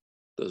there.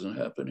 Doesn't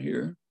happen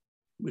here,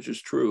 which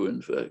is true,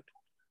 in fact.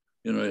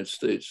 The United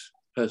States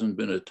hasn't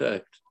been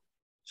attacked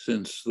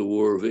since the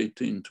War of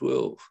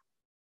 1812.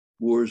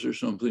 Wars are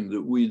something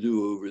that we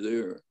do over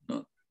there,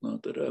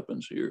 not that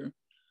happens here.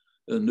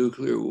 A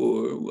nuclear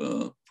war,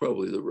 well,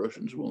 probably the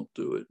Russians won't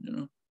do it, you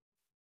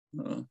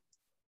know.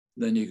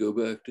 Then you go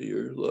back to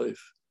your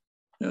life.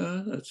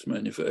 Yeah, that's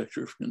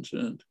manufacture of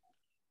consent.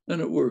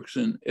 And it works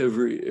in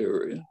every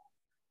area.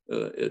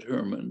 At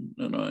Herman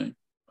and I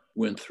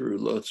went through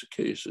lots of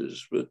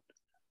cases, but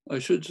I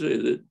should say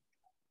that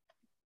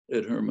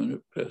Ed Herman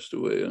had passed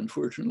away,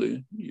 unfortunately,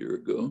 a year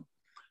ago.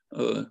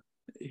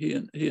 He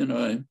and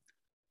I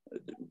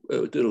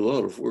did a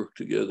lot of work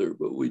together,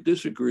 but we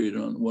disagreed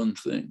on one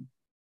thing.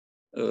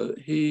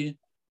 He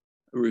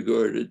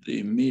regarded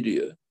the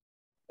media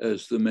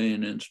as the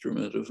main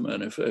instrument of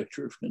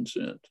manufacture of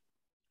consent.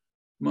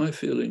 My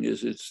feeling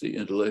is it's the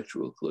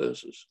intellectual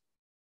classes,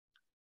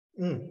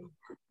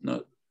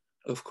 not,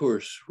 of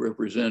course,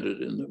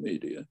 represented in the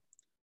media,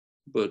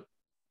 but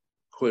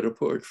quite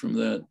apart from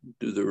that,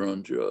 do their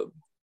own job.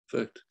 In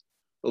fact,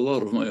 a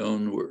lot of my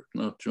own work,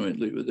 not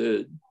jointly with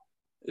Ed,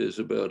 is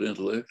about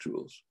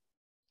intellectuals,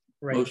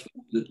 right. Mostly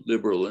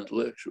liberal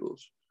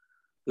intellectuals.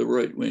 The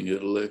right-wing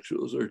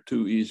intellectuals are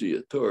too easy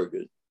a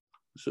target,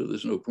 so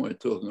there's no point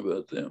talking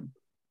about them.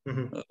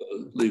 Mm-hmm.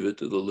 Leave it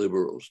to the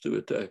liberals to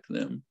attack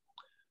them.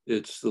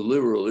 It's the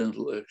liberal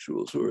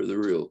intellectuals who are the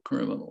real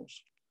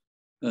criminals,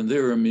 and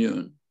they're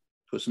immune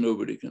because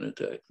nobody can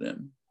attack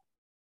them.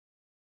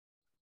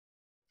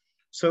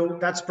 So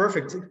that's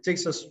perfect. It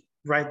takes us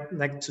right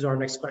next to our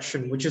next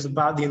question, which is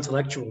about the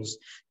intellectuals.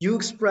 You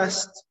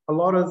expressed a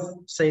lot of,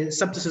 say,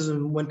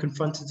 skepticism when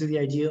confronted to the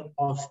idea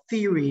of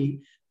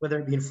theory, whether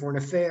it be in foreign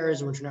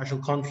affairs or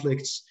international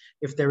conflicts.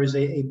 If there is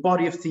a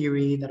body of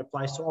theory that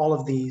applies to all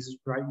of these,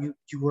 right?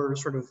 You were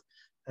sort of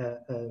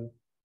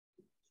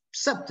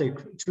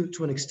skeptic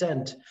to an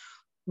extent.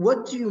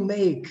 What do you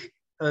make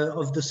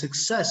of the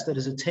success that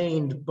is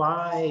attained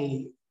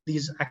by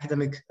these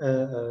academic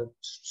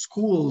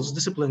schools,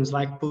 disciplines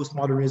like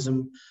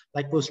postmodernism,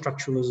 like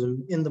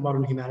post-structuralism in the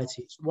modern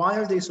humanities? Why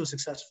are they so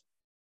successful?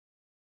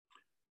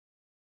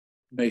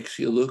 Makes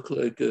you look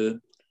like a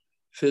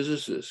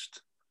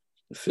physicist.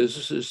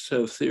 Physicists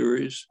have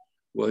theories.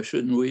 Why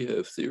shouldn't we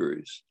have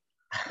theories?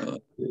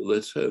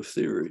 Let's have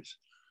theories.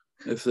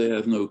 If they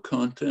have no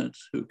content,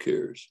 who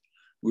cares?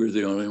 We're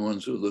the only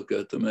ones who look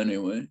at them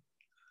anyway.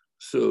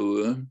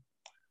 So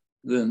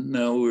then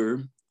now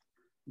we're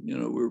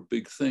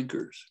big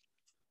thinkers.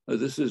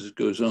 This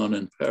goes on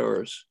in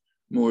Paris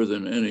more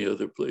than any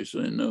other place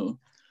I know.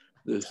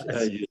 This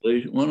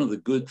adulation. One of the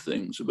good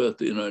things about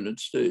the United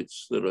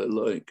States that I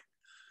like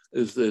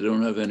is they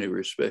don't have any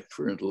respect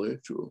for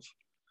intellectuals.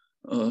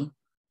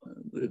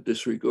 They're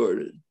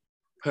disregarded.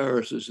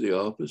 Paris is the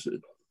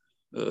opposite.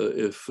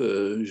 If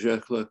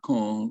Jacques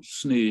Lacan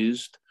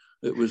sneezed,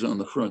 it was on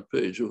the front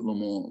page of Le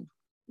Monde.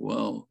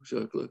 Wow,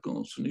 Jacques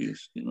Lacan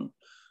sneezed,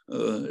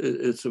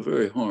 it's a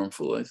very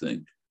harmful, I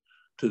think,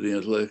 to the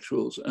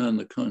intellectuals and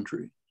the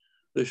country.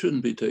 They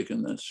shouldn't be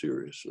taken that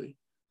seriously.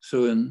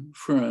 So in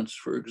France,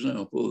 for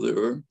example,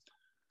 there are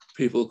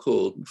people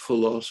called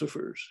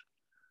philosophers,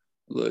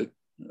 like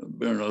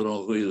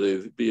Bernard-Henri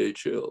Lévy,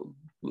 BHL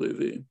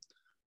Lévy.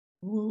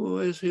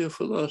 Why is he a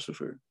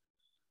philosopher?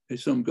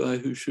 He's some guy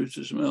who shoots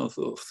his mouth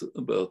off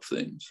about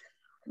things.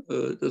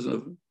 It doesn't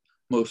have,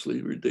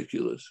 mostly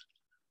ridiculous,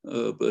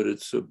 but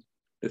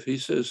if he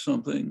says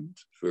something,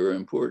 it's very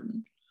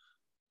important.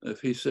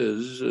 If he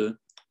says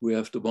we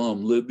have to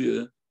bomb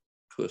Libya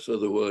because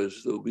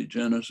otherwise there'll be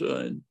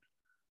genocide,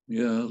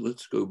 yeah,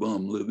 let's go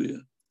bomb Libya.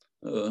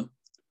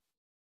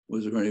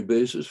 Was there any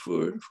basis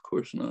for it? Of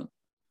course not.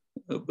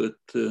 But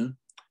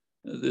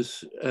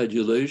this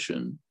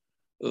adulation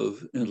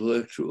of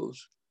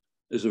intellectuals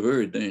is a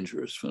very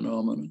dangerous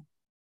phenomenon.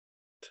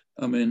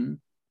 I mean,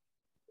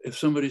 if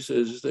somebody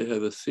says they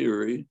have a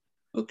theory,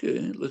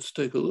 okay, let's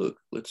take a look.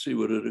 Let's see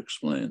what it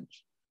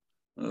explains.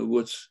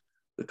 What's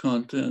the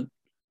content?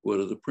 What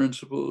are the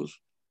principles?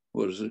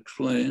 What does it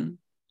explain?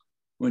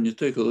 When you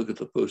take a look at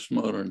the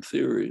postmodern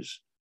theories,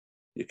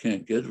 you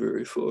can't get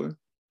very far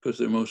because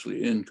they're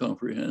mostly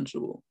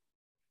incomprehensible.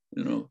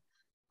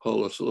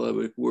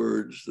 Polysyllabic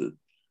words that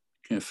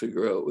can't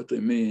figure out what they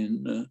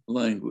mean,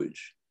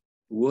 language.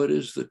 What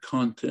is the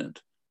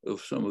content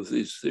of some of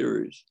these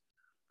theories?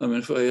 I mean,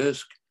 if I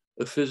ask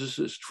a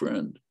physicist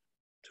friend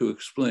to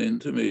explain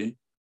to me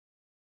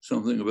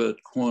something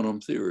about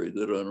quantum theory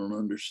that I don't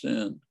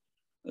understand,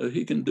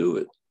 he can do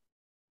it.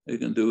 He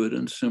can do it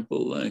in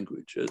simple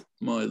language at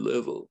my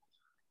level.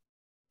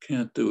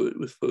 Can't do it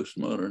with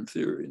postmodern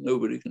theory.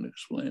 Nobody can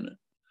explain it.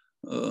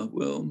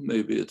 Well,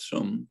 maybe it's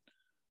some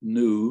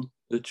new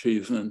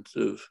achievement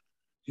of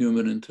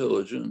human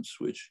intelligence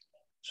which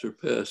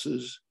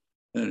surpasses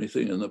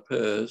anything in the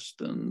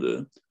past,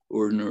 and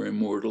ordinary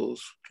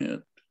mortals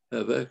can't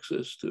have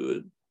access to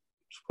it.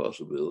 It's a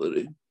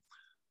possibility.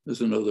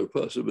 There's another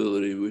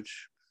possibility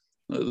which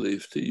I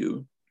leave to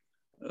you,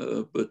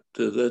 but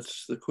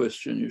that's the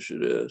question you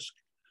should ask.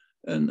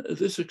 And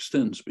this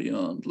extends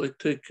beyond, like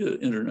take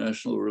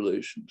international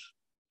relations.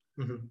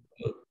 Mm-hmm.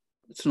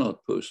 It's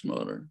not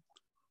postmodern.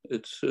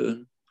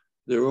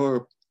 There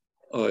are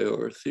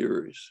IR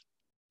theories,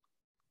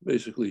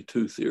 basically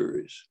two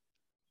theories,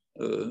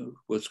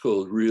 what's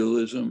called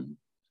realism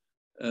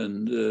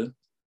and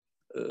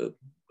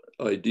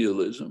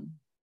idealism.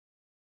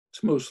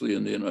 It's mostly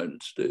in the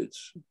United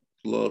States,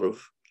 a lot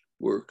of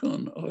work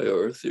on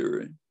IR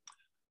theory.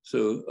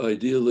 So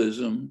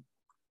idealism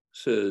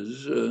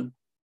says,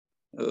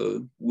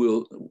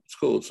 it's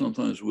called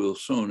sometimes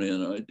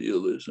Wilsonian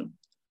idealism.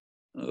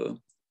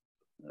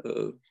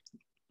 The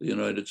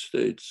United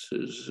States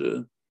is,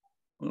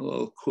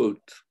 I'll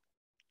quote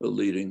a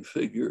leading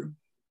figure.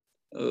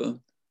 The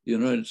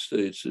United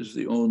States is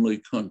the only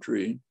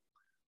country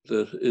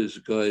that is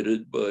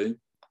guided by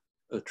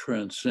a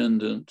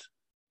transcendent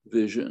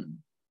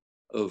vision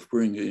of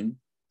bringing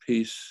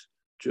peace,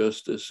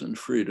 justice, and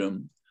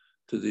freedom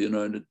to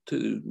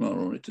not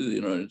only to the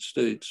United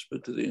States,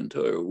 but to the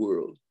entire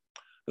world.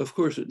 Of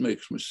course, it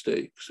makes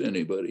mistakes.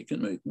 Anybody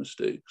can make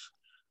mistakes,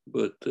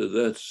 but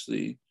that's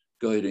the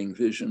guiding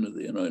vision of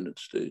the United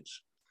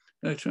States.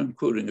 Actually, I'm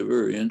quoting a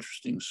very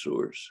interesting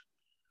source.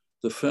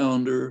 The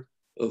founder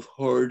of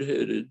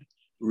hard-headed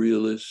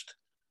realist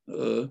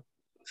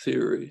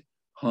theory,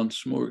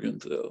 Hans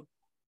Morgenthau.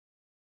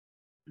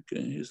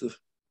 Okay, he's a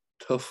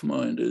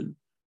tough-minded,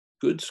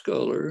 good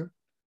scholar.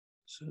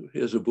 So he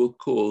has a book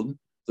called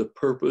The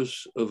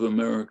Purpose of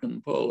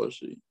American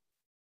Policy.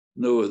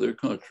 No other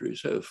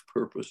countries have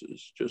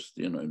purposes, just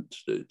the United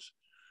States.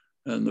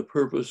 And the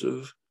purpose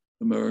of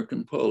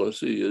American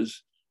policy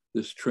is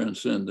this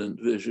transcendent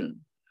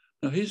vision.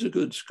 Now, he's a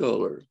good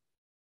scholar.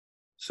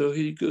 So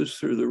he goes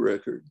through the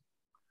record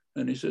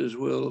and he says,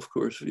 well, of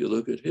course, if you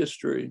look at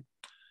history,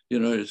 the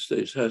United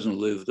States hasn't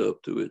lived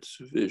up to its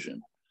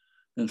vision.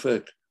 In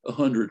fact,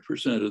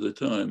 100% of the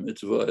time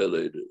it's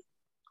violated.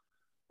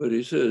 But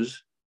he says,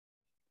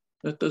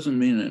 that doesn't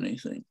mean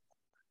anything.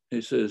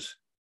 He says,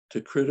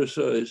 to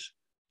criticize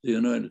the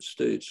United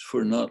States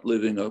for not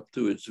living up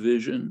to its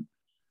vision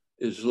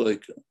is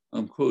like,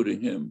 I'm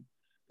quoting him,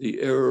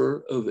 the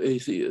error of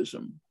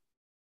atheism.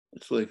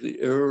 It's like the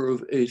error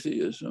of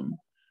atheism,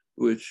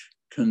 which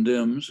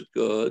condemns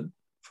God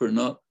for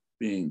not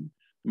being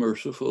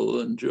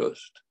merciful and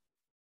just.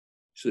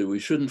 So we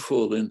shouldn't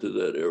fall into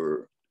that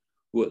error.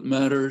 What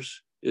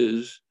matters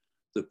is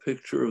the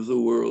picture of the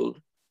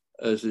world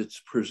as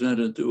it's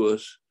presented to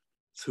us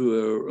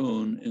through our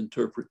own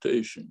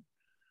interpretation,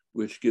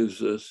 which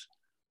gives us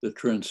the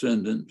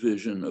transcendent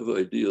vision of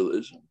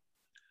idealism.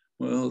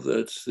 Well,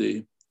 that's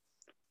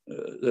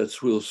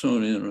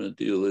Wilsonian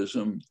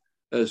idealism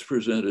as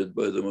presented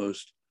by the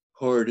most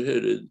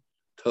hard-headed,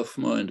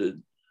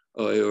 tough-minded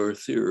IR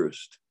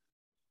theorist,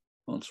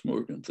 Hans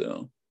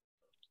Morgenthau,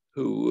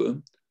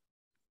 who,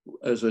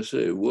 as I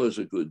say, was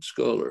a good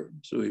scholar,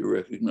 so he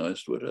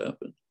recognized what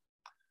happened.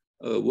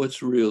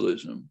 What's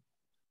realism?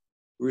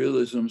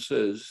 Realism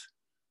says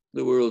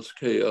the world's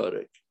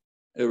chaotic.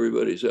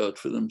 Everybody's out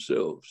for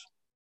themselves,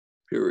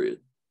 period.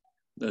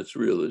 That's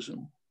realism.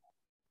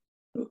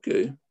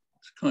 Okay,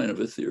 it's kind of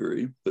a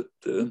theory, but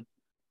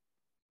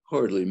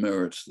hardly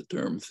merits the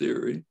term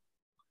theory.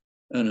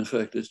 And in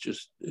fact,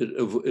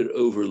 it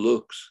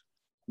overlooks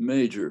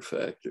major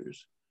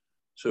factors.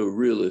 So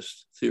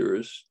realist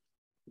theorists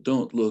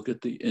don't look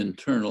at the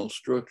internal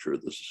structure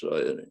of the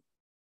society.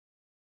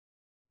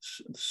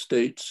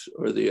 States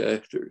are the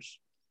actors.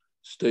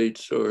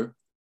 States are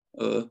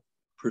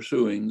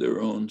pursuing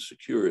their own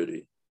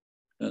security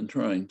and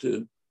trying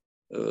to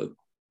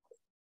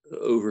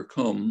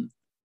overcome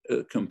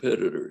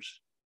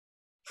competitors.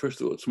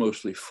 First of all, it's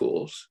mostly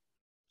false.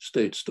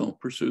 States don't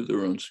pursue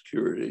their own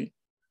security.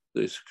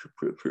 They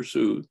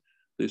pursue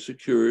the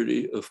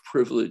security of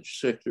privileged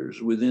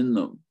sectors within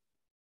them.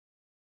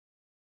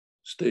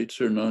 States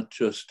are not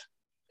just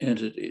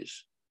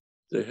entities.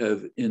 They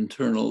have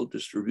internal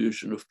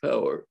distribution of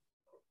power.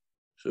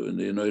 So in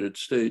the United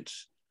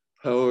States,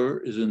 power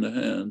is in the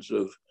hands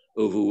of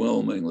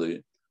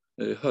overwhelmingly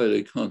a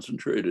highly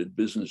concentrated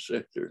business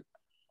sector.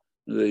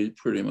 They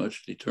pretty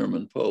much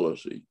determine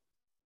policy.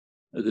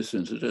 This,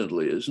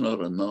 incidentally, is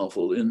not a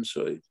novel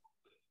insight.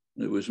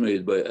 It was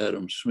made by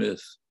Adam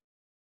Smith,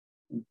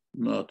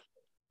 not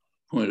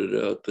pointed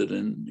out that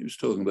he was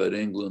talking about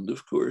England,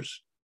 of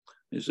course.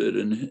 He said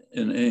in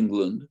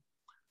England,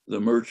 the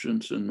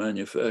merchants and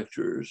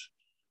manufacturers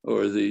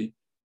are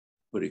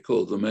what he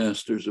called the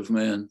masters of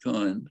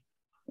mankind.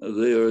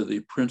 They are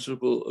the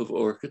principle of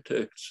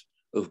architects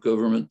of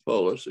government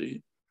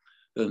policy,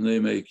 and they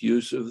make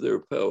use of their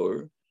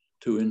power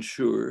to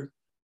ensure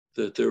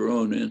that their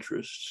own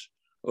interests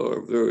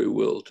are very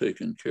well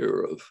taken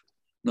care of,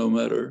 no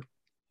matter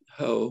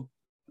how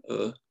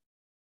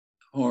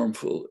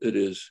harmful it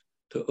is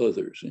to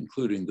others,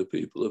 including the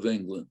people of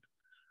England.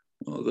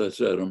 Well,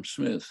 that's Adam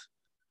Smith.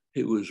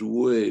 He was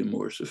way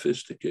more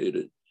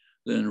sophisticated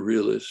than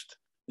realist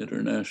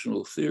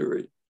international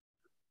theory,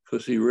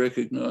 because he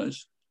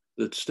recognized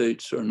that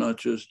states are not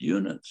just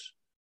units.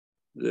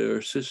 They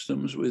are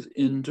systems with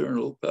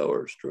internal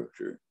power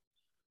structure.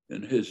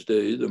 In his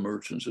day, the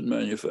merchants and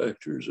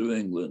manufacturers of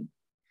England.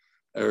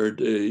 Our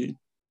day,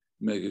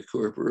 mega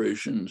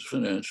corporations,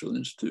 financial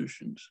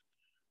institutions.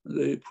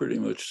 They pretty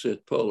much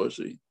set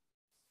policy,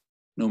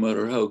 no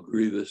matter how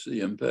grievous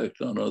the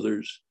impact on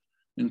others,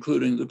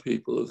 including the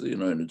people of the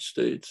United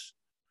States,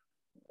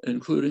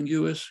 including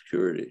US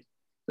security.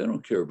 They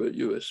don't care about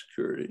US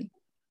security.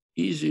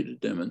 Easy to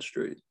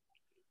demonstrate.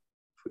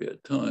 If we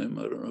had time,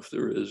 I don't know if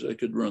there is, I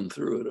could run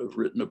through it. I've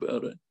written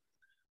about it.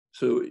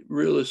 So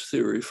realist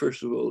theory,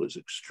 first of all, is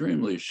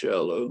extremely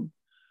shallow.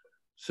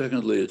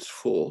 Secondly, it's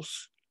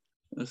false.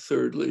 And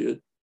thirdly,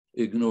 it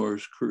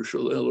ignores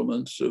crucial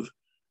elements of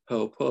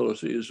how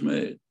policy is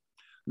made.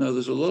 Now,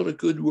 there's a lot of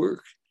good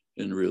work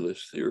in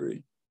realist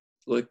theory,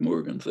 like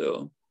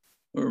Morgenthau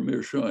or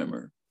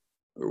Mearsheimer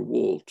or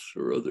Waltz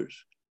or others.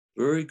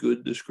 Very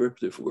good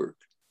descriptive work.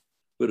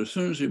 But as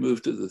soon as you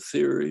move to the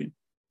theory,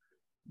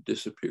 it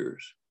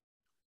disappears.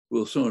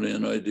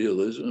 Wilsonian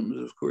idealism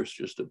is, of course,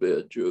 just a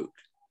bad joke.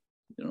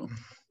 You know,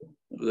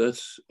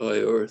 that's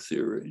IR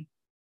theory.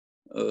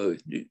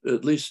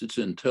 At least it's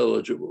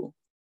intelligible,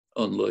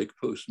 unlike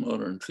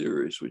postmodern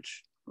theories,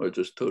 which are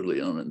just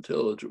totally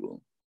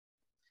unintelligible.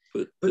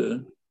 But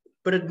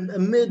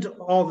amid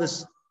all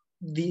this,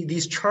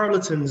 these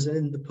charlatans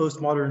in the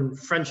postmodern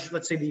French,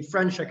 let's say the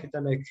French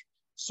academic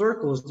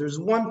circles, there's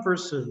one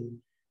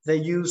person that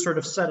you sort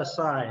of set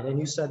aside, and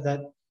you said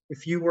that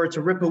if you were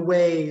to rip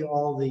away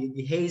all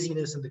the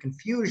haziness and the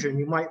confusion,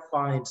 you might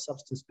find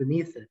substance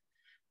beneath it,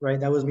 right?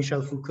 That was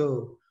Michel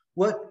Foucault.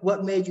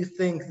 What made you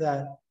think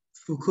that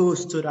Foucault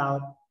stood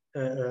out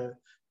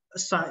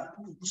aside,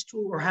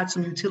 or had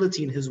some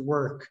utility in his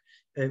work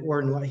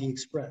or in what he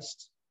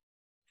expressed?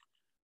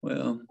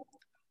 Well,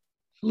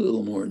 a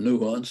little more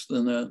nuanced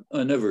than that.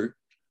 I never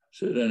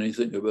said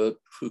anything about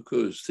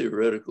Foucault's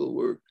theoretical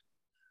work.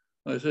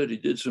 I said he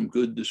did some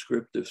good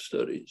descriptive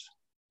studies.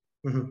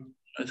 Mm-hmm.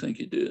 I think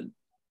he did.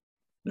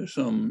 There's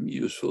some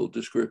useful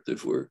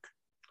descriptive work.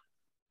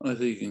 I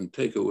think you can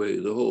take away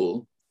the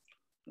whole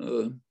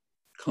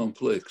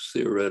complex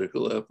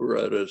theoretical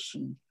apparatus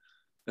and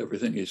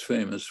everything he's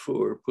famous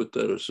for, put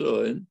that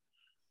aside.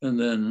 And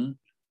then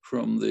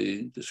from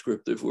the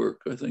descriptive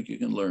work, I think you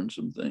can learn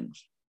some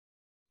things.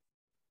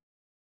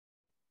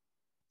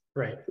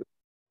 Right.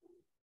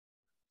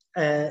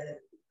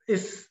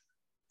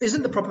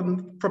 Isn't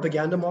the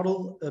propaganda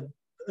model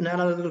an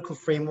analytical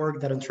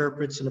framework that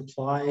interprets and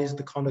applies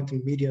the conduct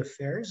of media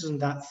affairs? Isn't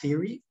that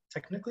theory,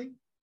 technically?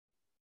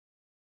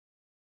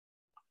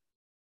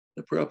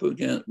 The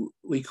propaganda,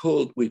 we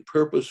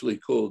purposely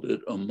called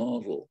it a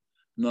model,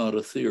 not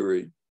a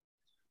theory.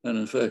 And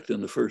in fact,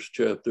 in the first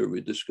chapter,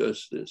 we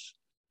discussed this.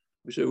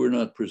 We said we're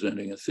not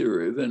presenting a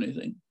theory of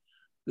anything.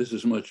 This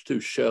is much too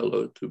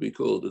shallow to be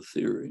called a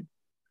theory.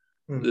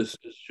 This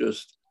is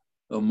just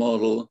a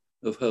model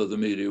of how the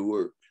media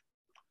work.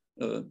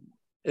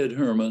 Ed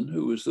Herman,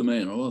 who was the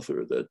main author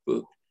of that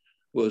book,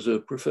 was a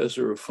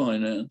professor of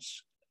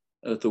finance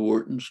at the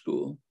Wharton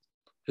School.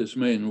 His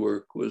main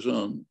work was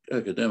on,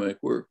 academic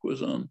work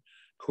was on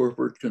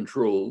corporate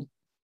control,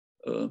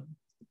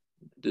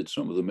 did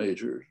some of the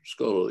major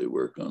scholarly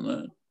work on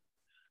that.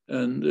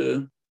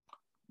 And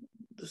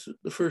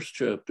the first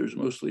chapter is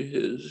mostly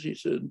his. He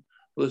said,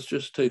 let's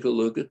just take a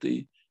look at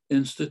the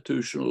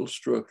institutional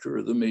structure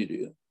of the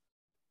media.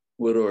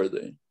 What are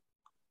they?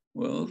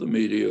 Well, the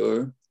media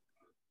are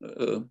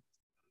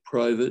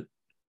private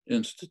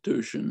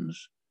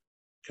institutions,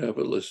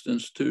 capitalist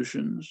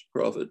institutions,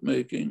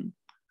 profit-making.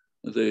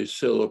 They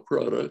sell a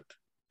product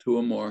to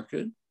a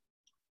market.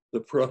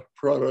 The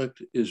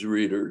product is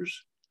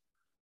readers.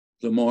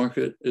 The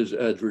market is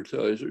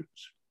advertisers.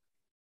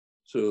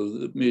 So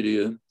the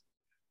media,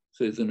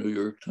 say the New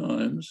York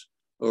Times,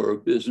 are a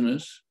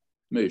business,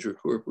 major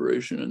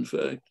corporation, in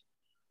fact,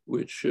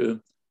 which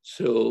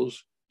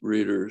sells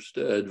readers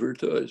to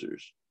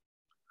advertisers.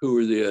 Who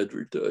are the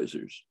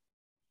advertisers?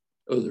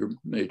 Other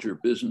major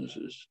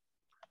businesses.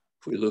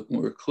 If we look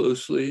more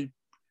closely,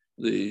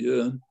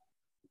 the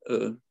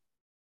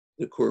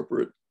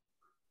corporate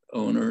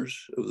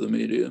owners of the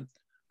media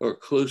are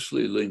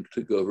closely linked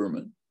to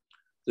government.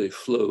 They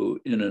flow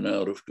in and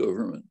out of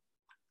government.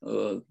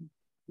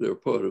 They're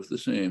part of the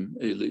same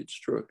elite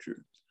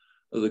structure.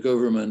 The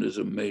government is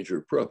a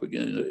major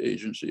propaganda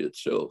agency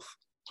itself.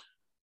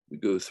 We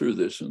go through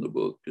this in the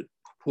book. It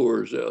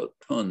pours out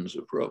tons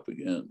of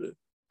propaganda.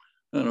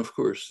 And of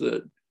course,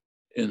 that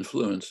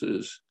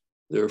influences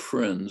their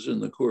friends in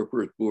the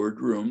corporate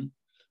boardroom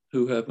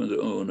who happen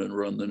to own and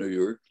run the New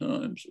York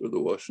Times or the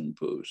Washington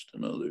Post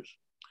and others.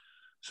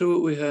 So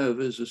what we have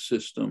is a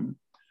system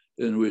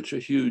in which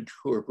huge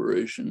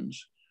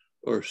corporations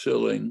are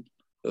selling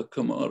a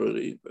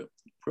commodity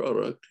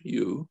product,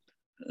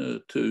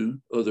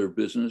 to other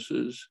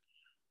businesses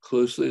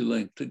closely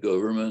linked to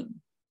government.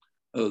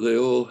 They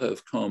all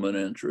have common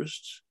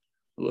interests,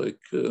 like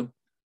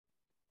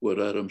what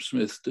Adam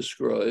Smith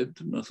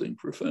described, nothing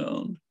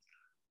profound.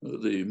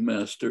 The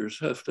masters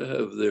have to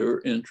have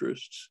their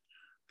interests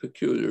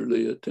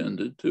peculiarly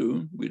attended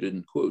to. We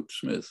didn't quote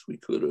Smith, we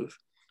could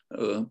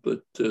have,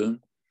 but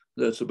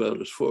that's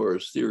about as far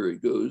as theory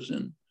goes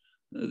in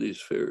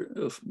these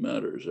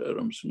matters.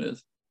 Adam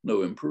Smith,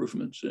 no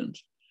improvement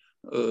since.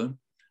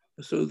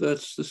 So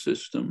that's the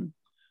system.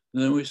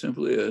 And then we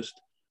simply asked,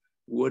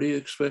 what do you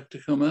expect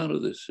to come out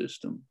of this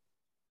system?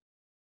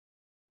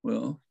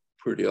 Well,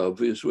 pretty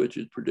obvious what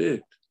you'd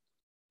predict.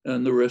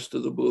 And the rest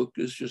of the book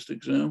is just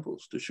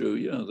examples to show,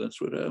 yeah,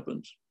 that's what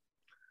happens.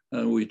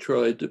 And we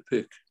tried to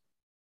pick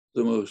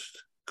the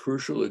most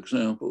crucial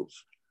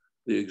examples,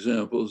 the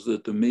examples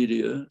that the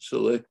media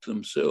select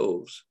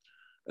themselves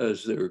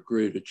as their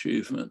great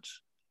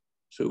achievements.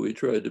 So we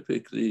tried to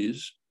pick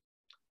these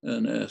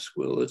and ask,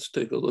 well, let's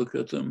take a look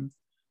at them.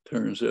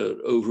 Turns out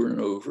over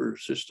and over,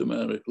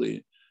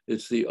 systematically,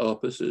 it's the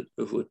opposite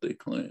of what they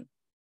claim.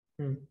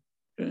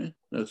 Okay,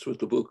 that's what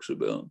the book's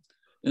about.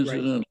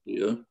 Incidentally,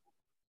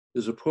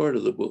 there's a part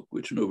of the book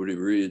which nobody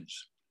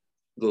reads,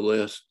 the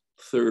last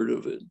third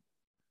of it,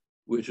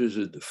 which is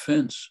a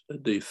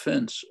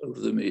defense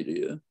of the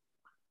media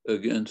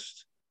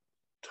against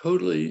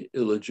totally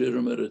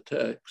illegitimate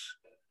attacks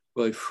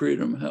by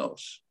Freedom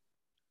House.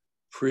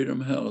 Freedom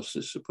House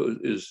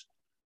is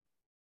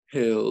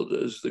hailed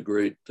as the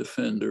great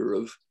defender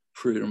of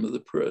freedom of the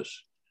press.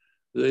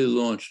 They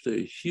launched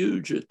a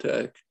huge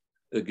attack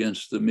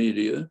against the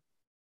media,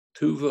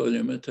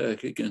 2-volume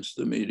attack against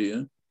the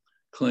media,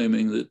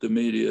 claiming that the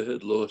media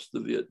had lost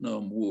the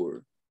Vietnam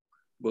War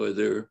by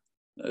their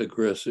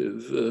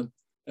aggressive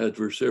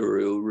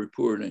adversarial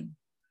reporting.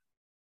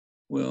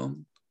 Well,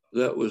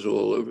 that was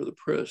all over the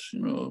press,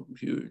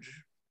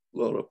 huge,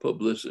 lot of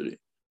publicity.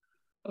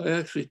 I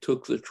actually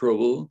took the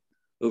trouble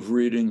of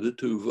reading the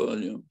 2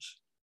 volumes.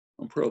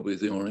 I'm probably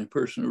the only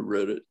person who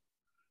read it.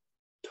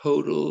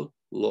 Total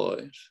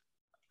lies,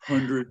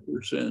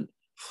 100%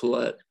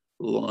 flat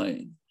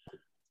lying.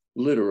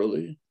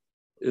 Literally,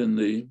 in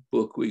the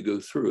book, we go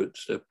through it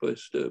step by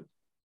step.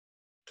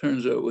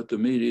 Turns out what the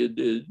media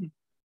did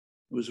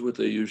was what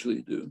they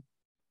usually do.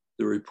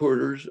 The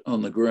reporters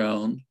on the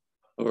ground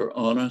are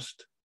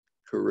honest,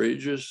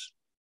 courageous.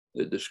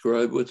 They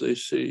describe what they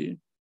see.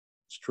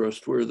 it's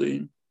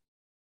trustworthy,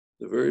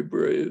 they're very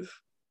brave,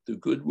 do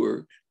good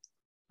work,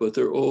 but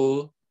they're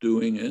all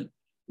doing it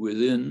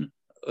within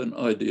an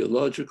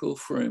ideological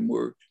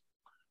framework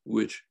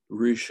which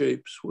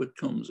reshapes what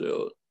comes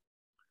out.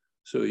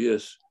 So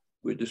yes,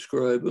 we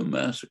describe a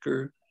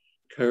massacre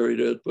carried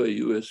out by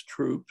US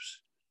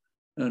troops,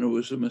 and it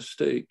was a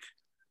mistake.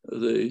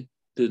 They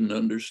didn't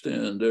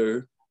understand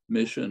our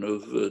mission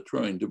of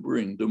trying to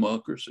bring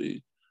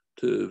democracy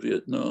to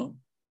Vietnam.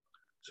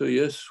 So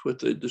yes, what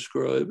they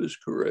describe is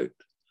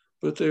correct,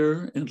 but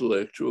they're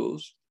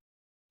intellectuals.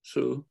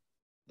 So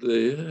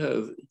they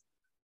have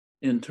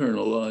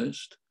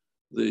internalized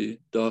the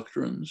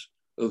doctrines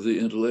of the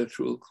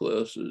intellectual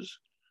classes,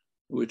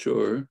 which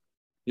are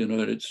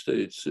United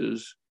States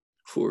is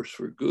force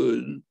for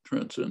good,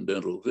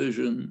 transcendental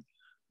vision,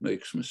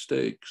 makes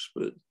mistakes,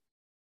 but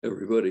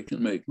everybody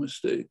can make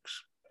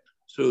mistakes.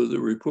 So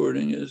the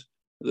reporting is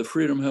the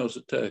Freedom House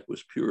attack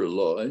was pure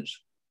lies,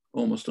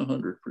 almost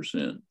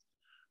 100%.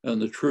 And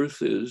the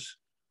truth is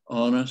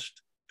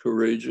honest,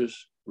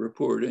 courageous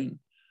reporting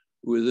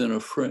within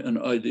an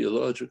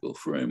ideological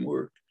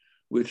framework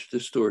which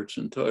distorts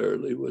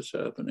entirely what's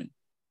happening.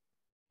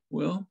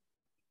 Well,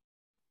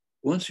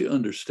 once you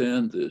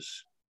understand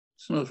this,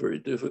 it's not very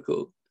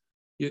difficult.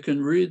 You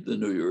can read the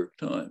New York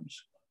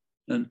Times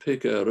and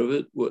pick out of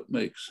it what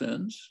makes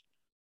sense,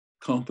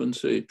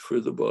 compensate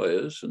for the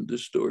bias and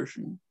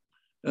distortion,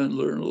 and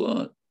learn a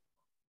lot.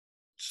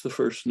 It's the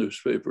first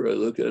newspaper I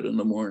look at in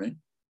the morning,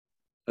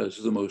 has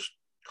the most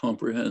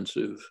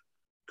comprehensive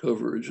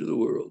coverage of the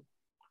world,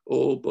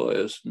 all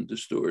biased and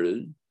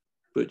distorted,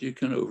 but you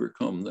can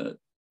overcome that.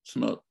 It's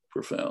not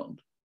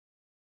profound.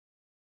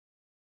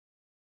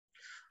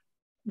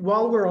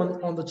 While we're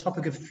on the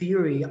topic of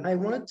theory, I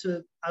wanted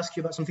to ask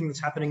you about something that's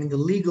happening in the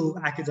legal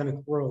academic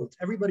world.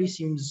 Everybody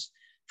seems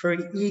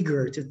very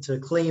eager to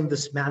claim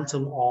this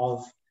mantle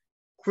of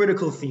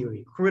critical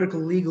theory, critical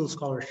legal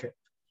scholarship,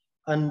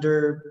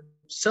 under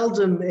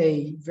seldom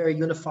a very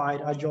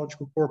unified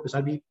ideological corpus.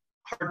 I'd be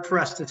hard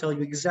pressed to tell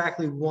you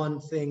exactly one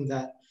thing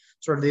that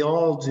sort of they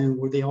all do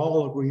or they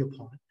all agree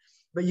upon.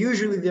 But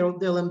usually they'll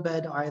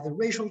embed either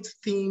racial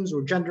themes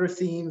or gender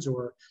themes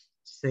or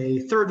say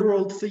third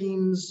world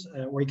themes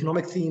or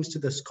economic themes to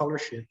the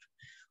scholarship.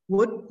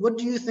 What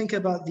do you think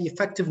about the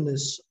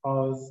effectiveness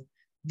of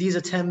these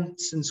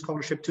attempts in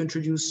scholarship to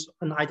introduce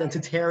an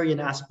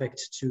identitarian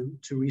aspect to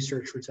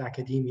research or to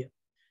academia?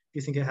 Do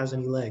you think it has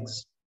any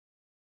legs?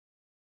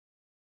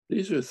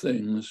 These are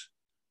things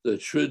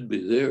that should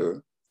be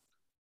there.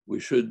 We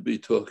should be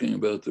talking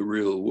about the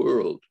real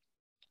world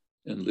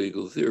in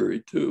legal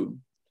theory too.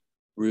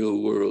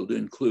 Real world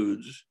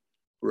includes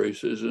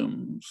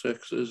racism,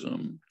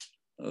 sexism,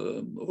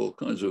 all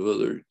kinds of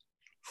other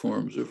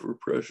forms of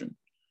repression.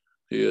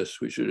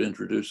 Yes, we should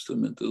introduce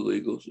them into the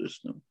legal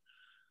system,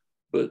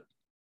 but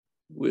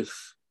with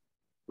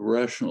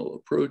rational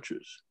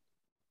approaches,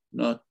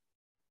 not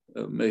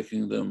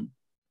making them,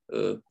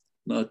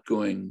 not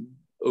going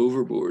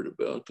overboard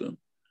about them,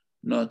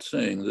 not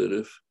saying that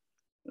if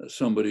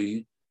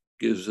somebody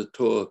gives a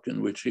talk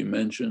in which he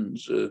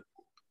mentions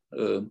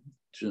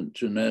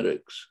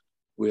genetics,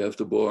 we have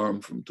to bar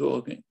him from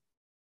talking.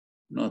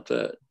 Not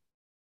that.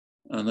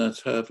 And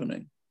that's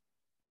happening.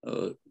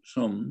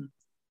 Some,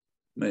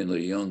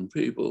 mainly young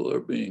people, are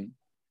being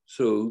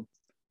so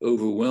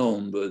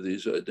overwhelmed by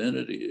these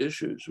identity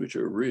issues, which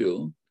are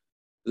real,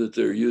 that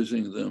they're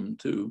using them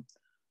to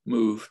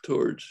move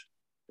towards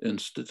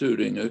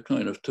instituting a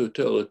kind of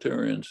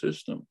totalitarian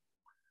system,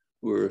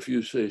 where if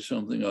you say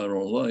something I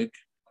don't like,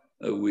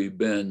 we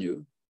ban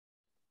you.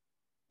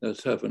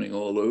 That's happening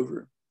all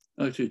over.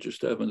 Actually, it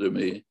just happened to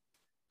me.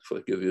 If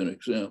I give you an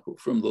example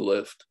from the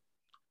left,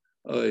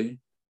 I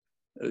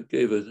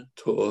gave a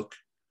talk,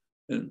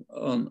 and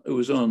it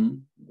was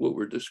on what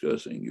we're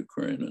discussing,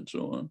 Ukraine and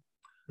so on.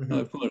 Mm-hmm.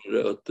 I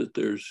pointed out that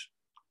there's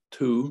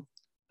two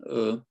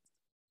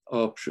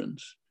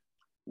options.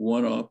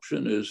 One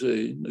option is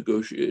a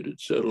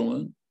negotiated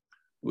settlement,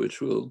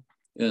 which will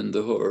end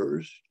the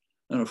horrors.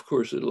 And of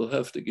course, it'll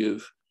have to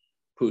give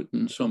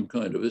Putin some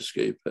kind of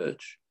escape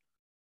hatch.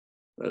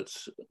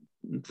 That's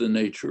the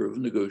nature of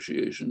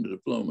negotiation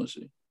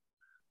diplomacy.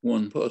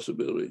 One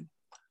possibility.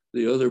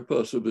 The other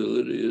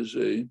possibility is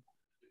a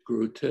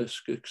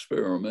grotesque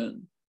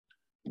experiment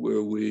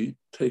where we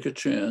take a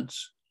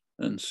chance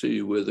and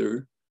see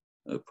whether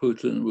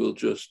Putin will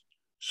just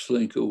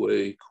slink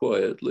away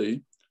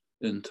quietly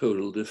in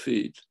total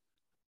defeat,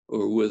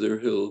 or whether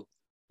he'll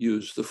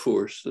use the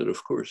force that,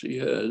 of course, he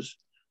has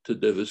to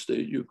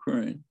devastate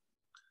Ukraine.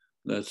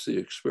 That's the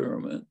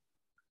experiment.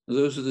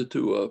 Those are the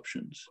two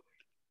options.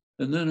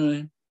 And then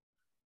I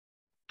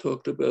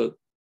talked about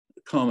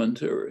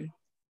commentary.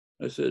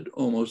 I said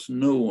almost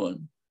no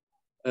one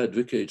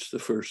advocates the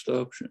first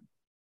option.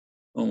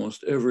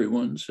 Almost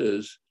everyone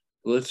says,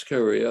 let's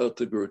carry out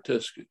the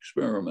grotesque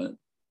experiment,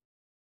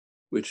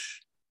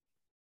 which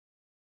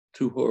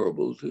too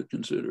horrible to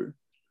consider.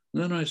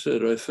 And then I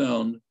said, I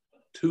found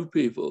two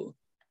people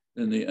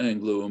in the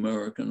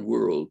Anglo-American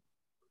world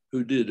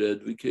who did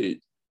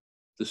advocate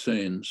the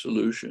sane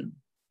solution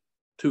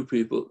two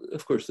people.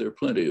 Of course, there are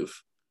plenty of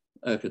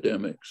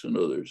academics and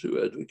others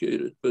who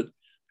advocate it, but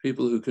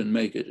people who can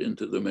make it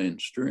into the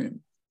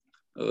mainstream,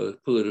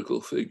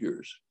 political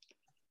figures.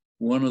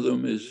 One of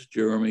them is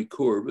Jeremy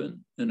Corbyn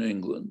in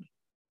England,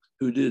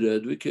 who did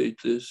advocate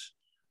this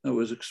and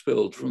was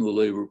expelled from the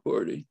Labour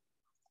Party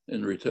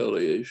in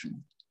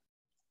retaliation.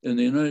 In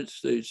the United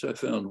States, I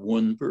found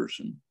one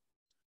person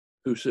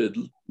who said,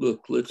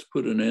 look, let's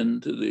put an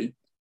end to the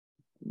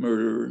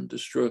murder and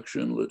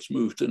destruction. Let's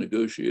move to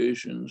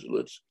negotiations.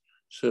 Let's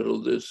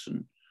settle this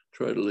and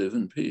try to live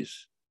in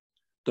peace.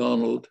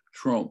 Donald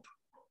Trump.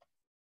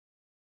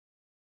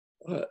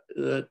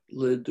 That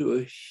led to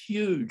a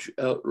huge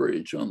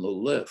outrage on the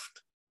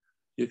left.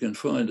 You can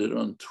find it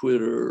on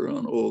Twitter,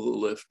 on all the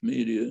left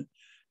media,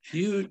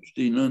 huge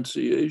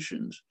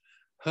denunciations.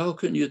 How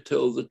can you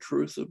tell the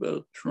truth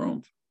about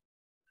Trump?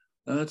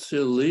 That's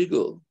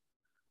illegal.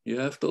 You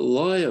have to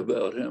lie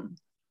about him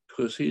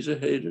because he's a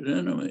hated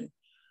enemy.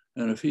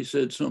 And if he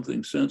said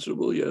something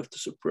sensible, you have to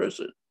suppress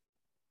it.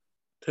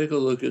 Take a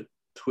look at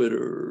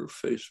Twitter or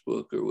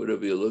Facebook or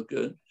whatever you look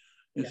at.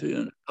 You see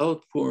an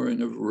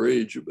outpouring of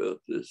rage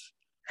about this.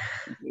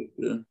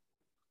 The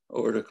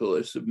article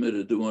I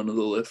submitted to one of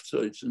the left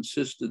sites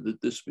insisted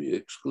that this be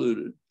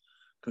excluded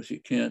because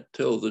you can't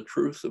tell the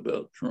truth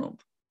about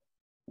Trump.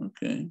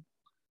 Okay,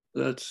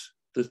 that's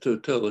the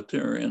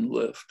totalitarian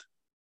left.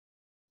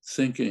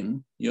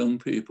 Thinking, young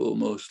people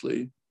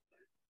mostly,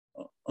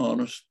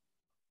 honest,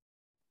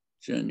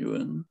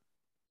 genuinely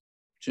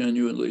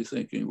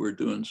thinking we're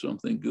doing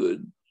something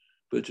good,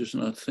 but just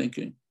not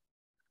thinking.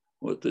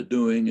 What they're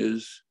doing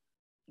is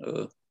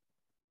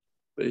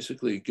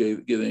basically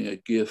giving a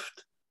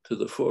gift to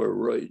the far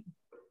right.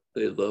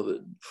 They love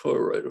it.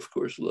 Far right, of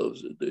course,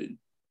 loves it. They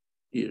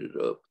eat it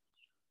up.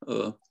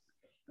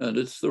 And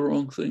it's the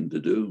wrong thing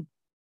to do.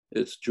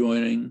 It's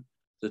joining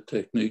the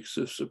techniques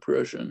of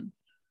suppression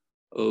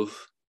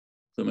of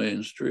the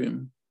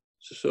mainstream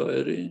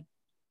society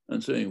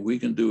and saying, we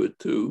can do it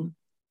too.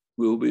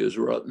 We'll be as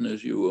rotten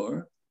as you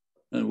are,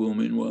 and we'll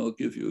meanwhile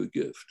give you a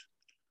gift.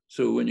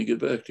 So when you get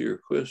back to your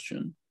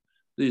question,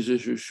 these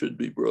issues should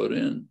be brought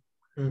in,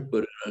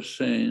 but in a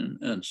sane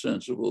and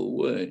sensible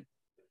way.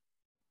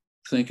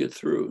 Think it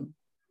through.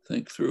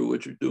 Think through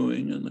what you're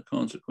doing and the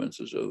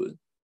consequences of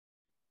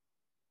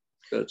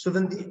it. So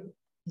then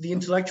the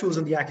intellectuals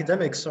and the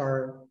academics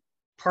are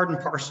part and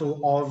parcel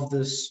of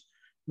this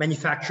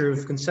manufacture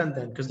of consent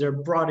then, because they're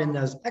brought in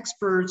as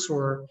experts,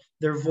 or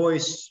their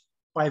voice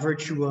by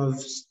virtue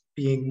of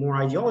being more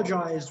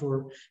ideologized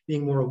or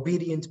being more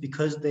obedient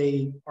because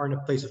they are in a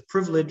place of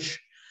privilege,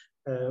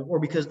 or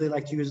because they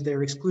like to use their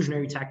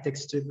exclusionary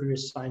tactics to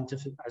produce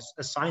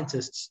as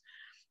scientists.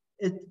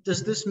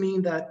 Does this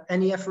mean that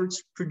any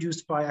efforts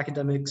produced by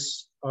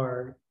academics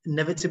are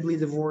inevitably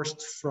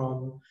divorced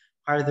from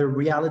either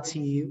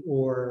reality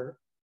or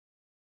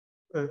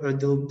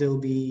they'll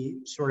be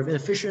sort of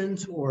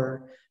inefficient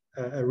or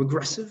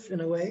regressive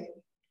in a way?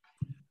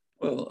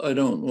 Well, I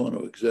don't want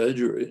to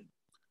exaggerate.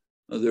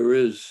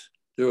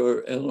 There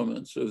are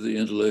elements of the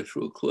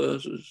intellectual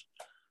classes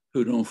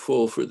who don't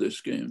fall for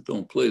this game,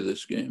 don't play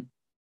this game.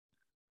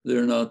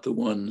 They're not the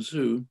ones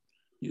who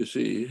you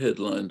see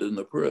headlined in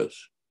the press,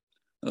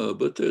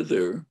 but they're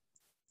there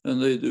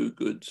and they do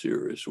good,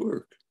 serious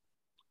work.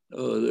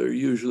 They're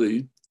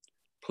usually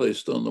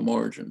placed on the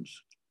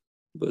margins,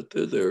 but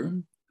they're there,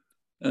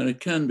 and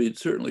it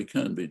certainly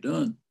can be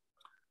done.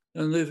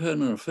 And they've had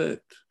an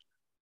effect.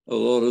 A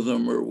lot of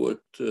them are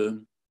what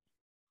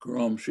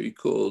Gramsci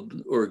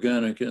called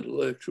organic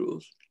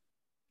intellectuals.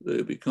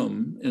 They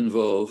become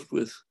involved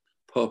with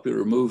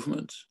popular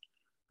movements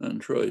and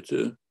try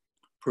to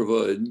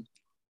provide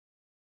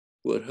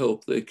what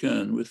help they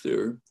can with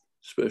their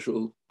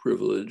special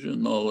privilege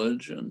and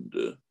knowledge and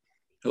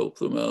help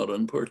them out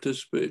and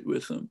participate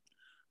with them.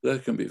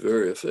 That can be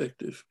very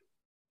effective.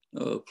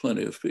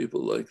 Plenty of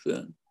people like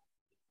that.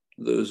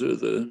 Those are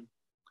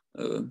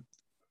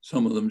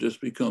some of them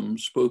just become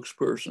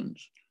spokespersons,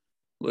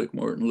 like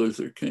Martin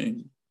Luther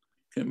King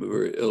became a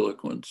very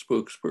eloquent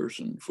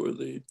spokesperson for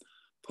the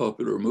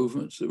popular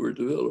movements that were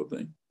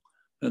developing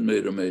and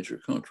made a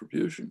major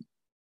contribution.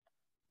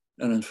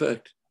 And in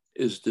fact,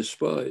 is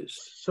despised.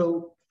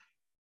 So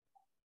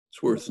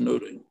it's worth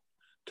noting.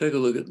 Take a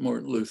look at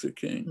Martin Luther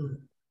King.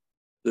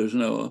 There's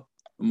now a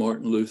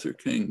Martin Luther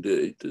King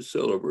Day to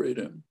celebrate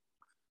him.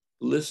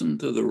 Listen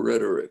to the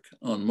rhetoric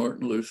on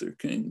Martin Luther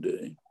King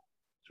Day.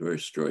 It's very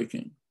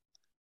striking.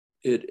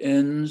 It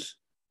ends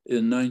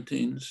in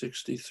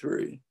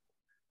 1963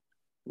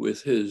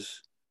 with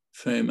his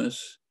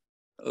famous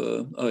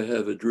I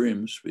Have a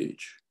Dream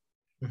speech.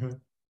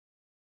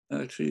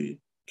 Actually,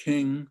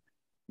 King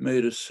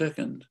made a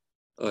second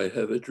I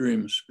Have a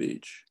Dream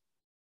speech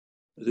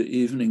the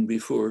evening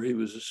before he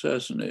was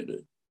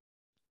assassinated.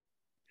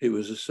 He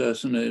was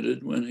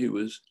assassinated when he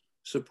was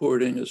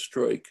supporting a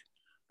strike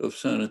of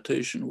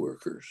sanitation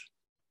workers.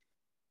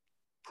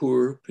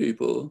 Poor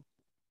people,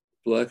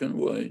 black and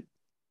white,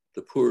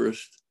 the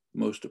poorest,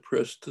 most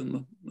oppressed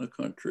in the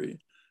country.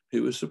 He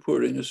was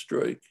supporting a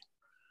strike.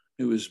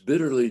 He was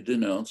bitterly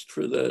denounced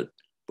for that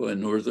by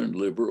Northern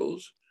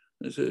liberals.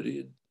 They said he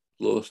had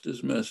lost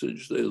his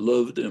message. They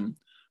loved him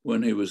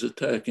when he was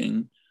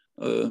attacking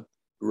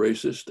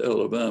racist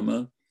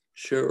Alabama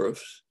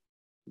sheriffs,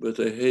 but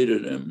they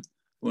hated him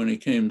when he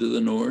came to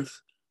the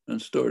North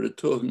and started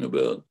talking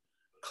about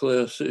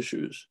class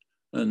issues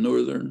and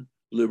Northern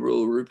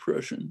liberal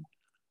repression.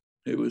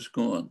 He was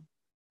gone.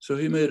 So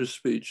he made a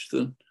speech,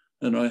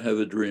 and I have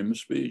a dream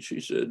speech. He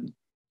said,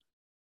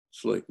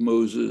 it's like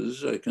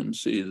Moses, I can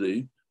see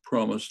the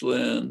promised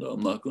land.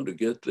 I'm not going to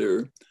get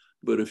there,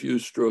 but if you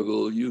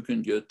struggle, you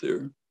can get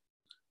there.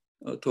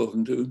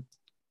 Talking to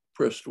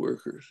press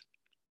workers.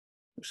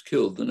 He was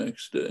killed the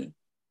next day.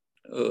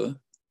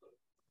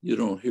 You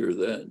don't hear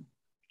that.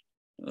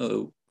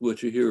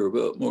 What you hear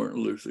about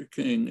Martin Luther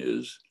King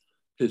is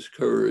his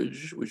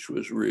courage, which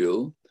was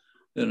real,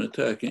 in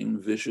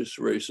attacking vicious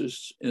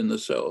racists in the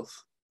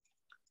South.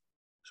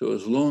 So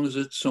as long as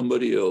it's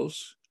somebody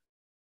else,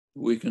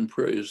 we can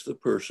praise the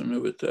person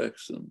who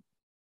attacks them.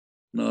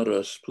 Not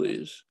us,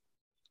 please.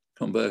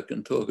 Come back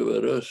and talk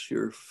about us,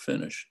 you're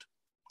finished,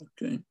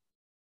 okay?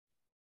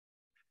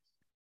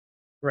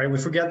 Right, we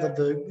forget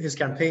that his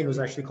campaign was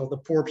actually called the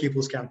Poor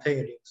People's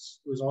Campaign. It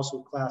was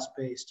also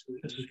class-based.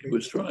 He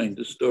was trying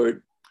to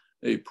start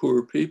a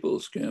Poor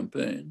People's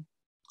Campaign.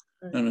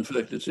 Right. And in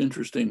fact, it's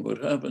interesting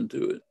what happened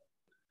to it.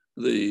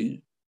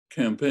 The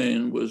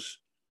campaign was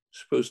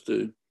supposed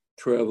to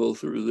travel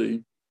through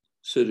the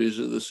cities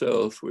of the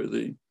South where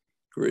the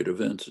great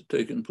events had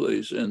taken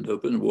place, end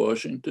up in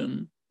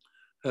Washington,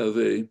 have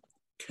a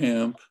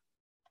camp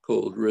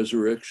called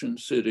Resurrection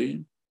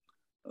City.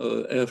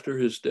 After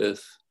his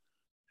death,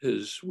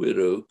 his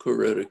widow,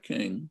 Coretta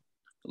King,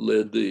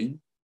 led the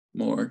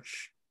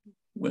march,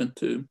 went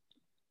to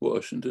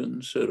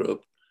Washington, set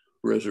up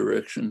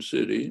Resurrection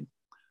City.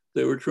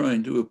 They were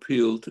trying to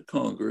appeal to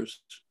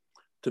Congress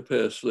to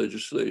pass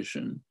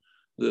legislation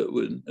that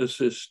would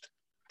assist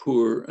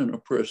poor and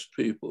oppressed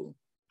people,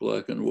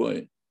 Black and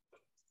white.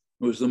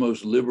 It was the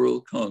most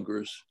liberal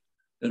Congress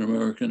in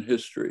American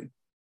history.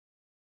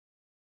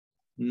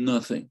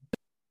 Nothing.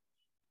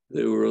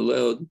 They were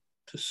allowed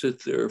to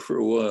sit there for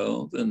a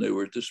while, then they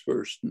were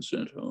dispersed and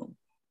sent home.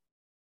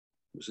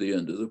 It was the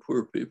end of the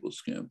Poor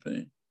People's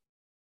Campaign.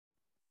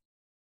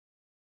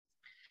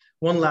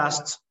 One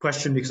last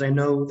question, because I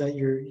know that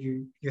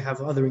you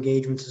have other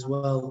engagements as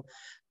well.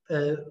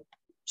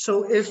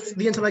 So if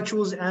the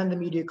intellectuals and the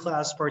media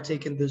class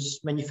partake in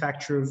this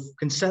manufacture of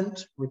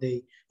consent, where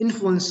they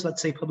influence,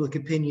 let's say, public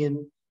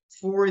opinion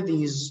for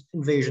these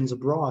invasions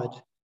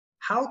abroad,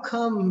 how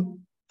come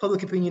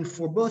public opinion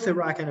for both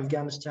Iraq and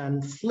Afghanistan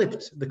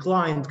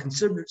declined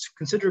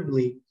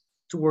considerably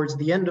towards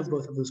the end of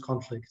both of those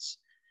conflicts?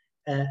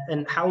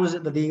 And how is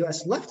it that the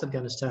US left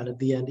Afghanistan at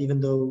the end,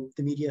 even though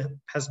the media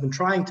has been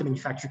trying to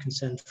manufacture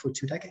consent for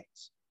 2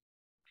 decades?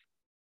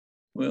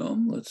 Well,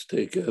 let's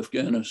take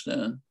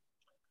Afghanistan.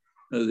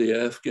 The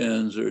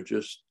Afghans are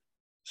just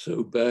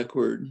so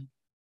backward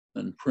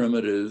and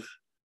primitive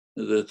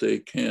that they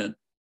can't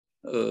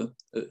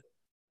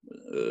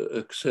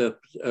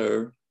accept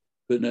our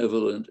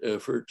benevolent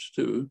efforts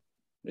to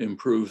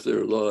improve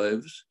their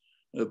lives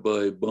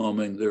by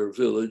bombing their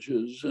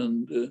villages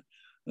and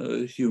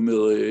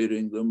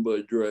humiliating them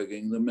by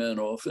dragging the men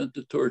off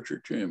into torture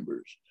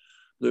chambers.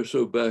 They're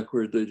so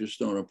backward, they just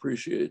don't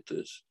appreciate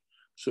this.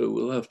 So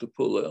we'll have to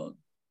pull out,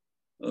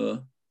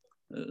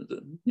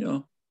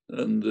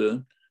 and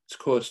it's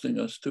costing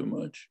us too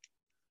much.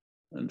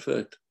 In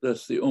fact,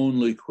 that's the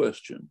only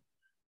question.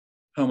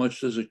 How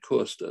much does it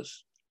cost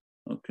us?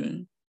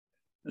 Okay.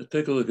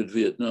 Take a look at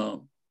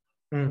Vietnam.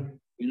 You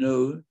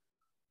know,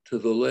 to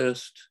the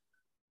last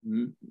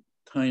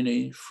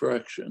tiny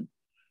fraction,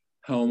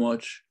 how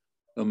much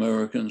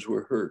Americans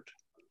were hurt.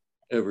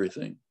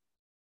 Everything.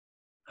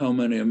 How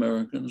many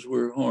Americans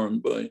were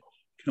harmed by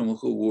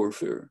chemical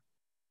warfare?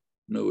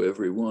 Know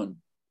every one.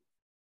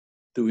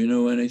 Do we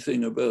know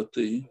anything about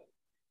the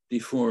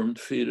deformed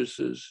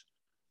fetuses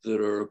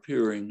that are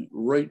appearing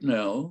right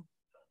now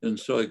in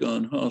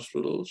Saigon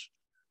hospitals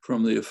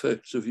from the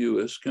effects of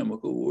US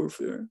chemical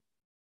warfare?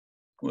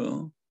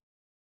 Well,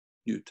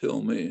 you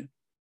tell me.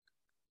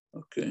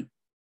 Okay.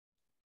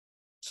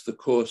 It's the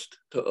cost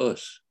to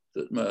us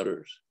that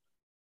matters.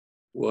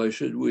 Why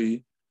should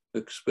we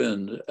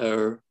expend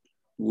our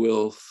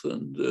wealth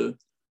and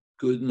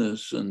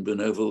goodness and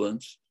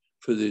benevolence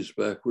for these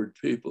backward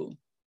people?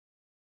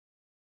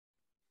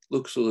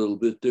 Looks a little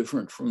bit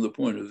different from the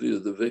point of view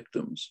of the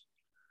victims.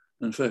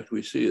 In fact,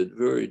 we see it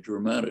very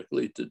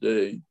dramatically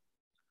today.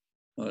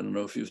 I don't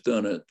know if you've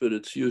done it, but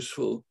it's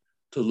useful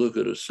to look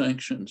at a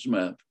sanctions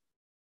map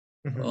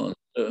on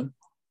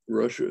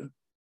Russia.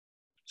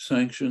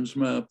 Sanctions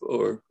map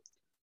are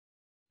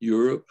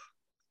Europe,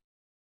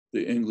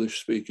 the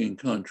English-speaking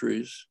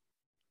countries,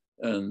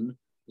 and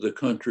the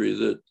country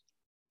that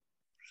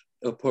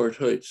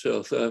apartheid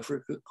South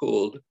Africa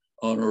called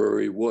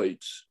honorary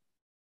whites,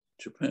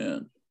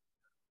 Japan.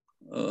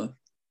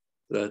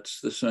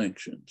 That's the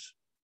sanctions.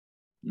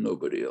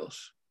 Nobody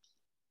else.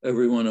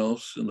 Everyone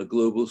else in the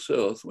global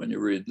South, when you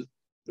read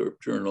their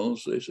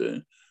journals, they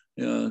say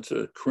Yeah, it's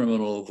a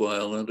criminal,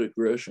 violent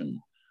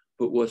aggression.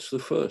 But what's the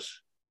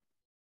fuss?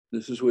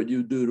 This is what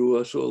you do to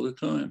us all the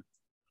time.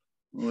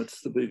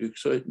 What's the big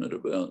excitement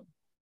about?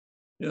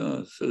 Yeah,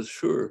 it says,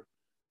 sure,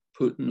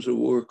 Putin's a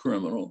war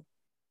criminal.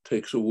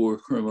 Takes a war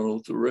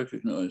criminal to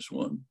recognize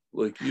one,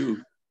 like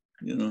you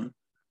know.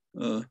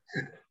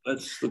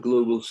 That's the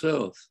global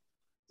South,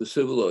 the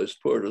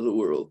civilized part of the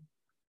world.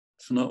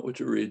 It's not what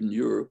you read in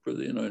Europe or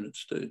the United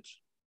States.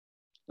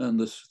 And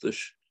the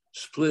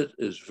split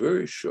is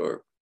very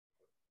sharp.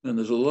 And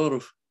there's a lot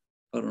of,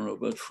 I don't know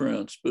about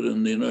France, but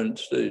in the United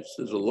States,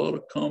 there's a lot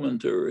of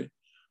commentary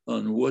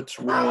on what's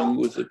wrong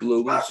with the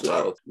global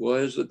South. Why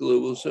is the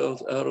global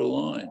South out of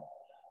line?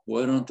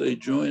 Why don't they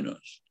join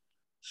us?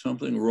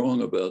 Something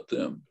wrong about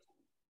them.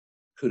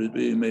 Could it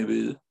be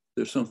maybe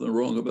there's something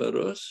wrong about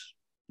us?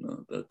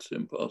 No, that's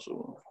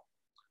impossible.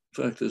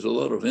 In fact, there's a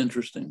lot of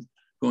interesting,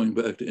 going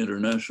back to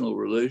international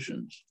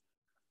relations,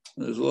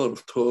 there's a lot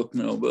of talk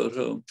now about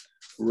how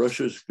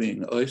Russia's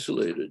being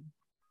isolated.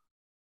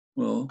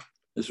 Well,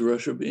 is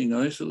Russia being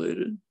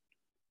isolated?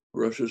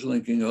 Russia's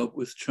linking up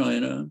with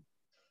China,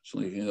 it's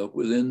linking up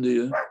with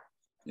India,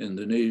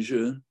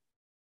 Indonesia,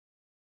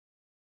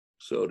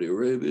 Saudi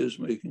Arabia is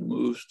making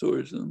moves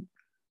towards them.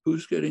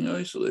 Who's getting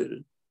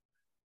isolated?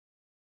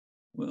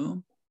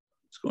 Well,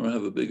 it's going to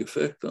have a big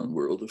effect on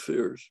world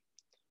affairs.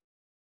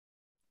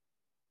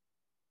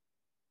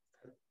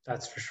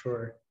 That's for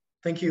sure.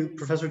 Thank you,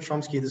 Professor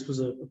Chomsky. This was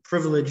a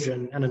privilege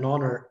and an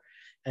honor.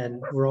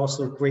 And we're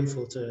also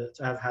grateful to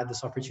have had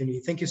this opportunity.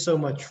 Thank you so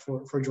much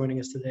for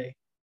joining us today.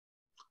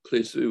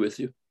 Pleased to be with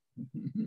you.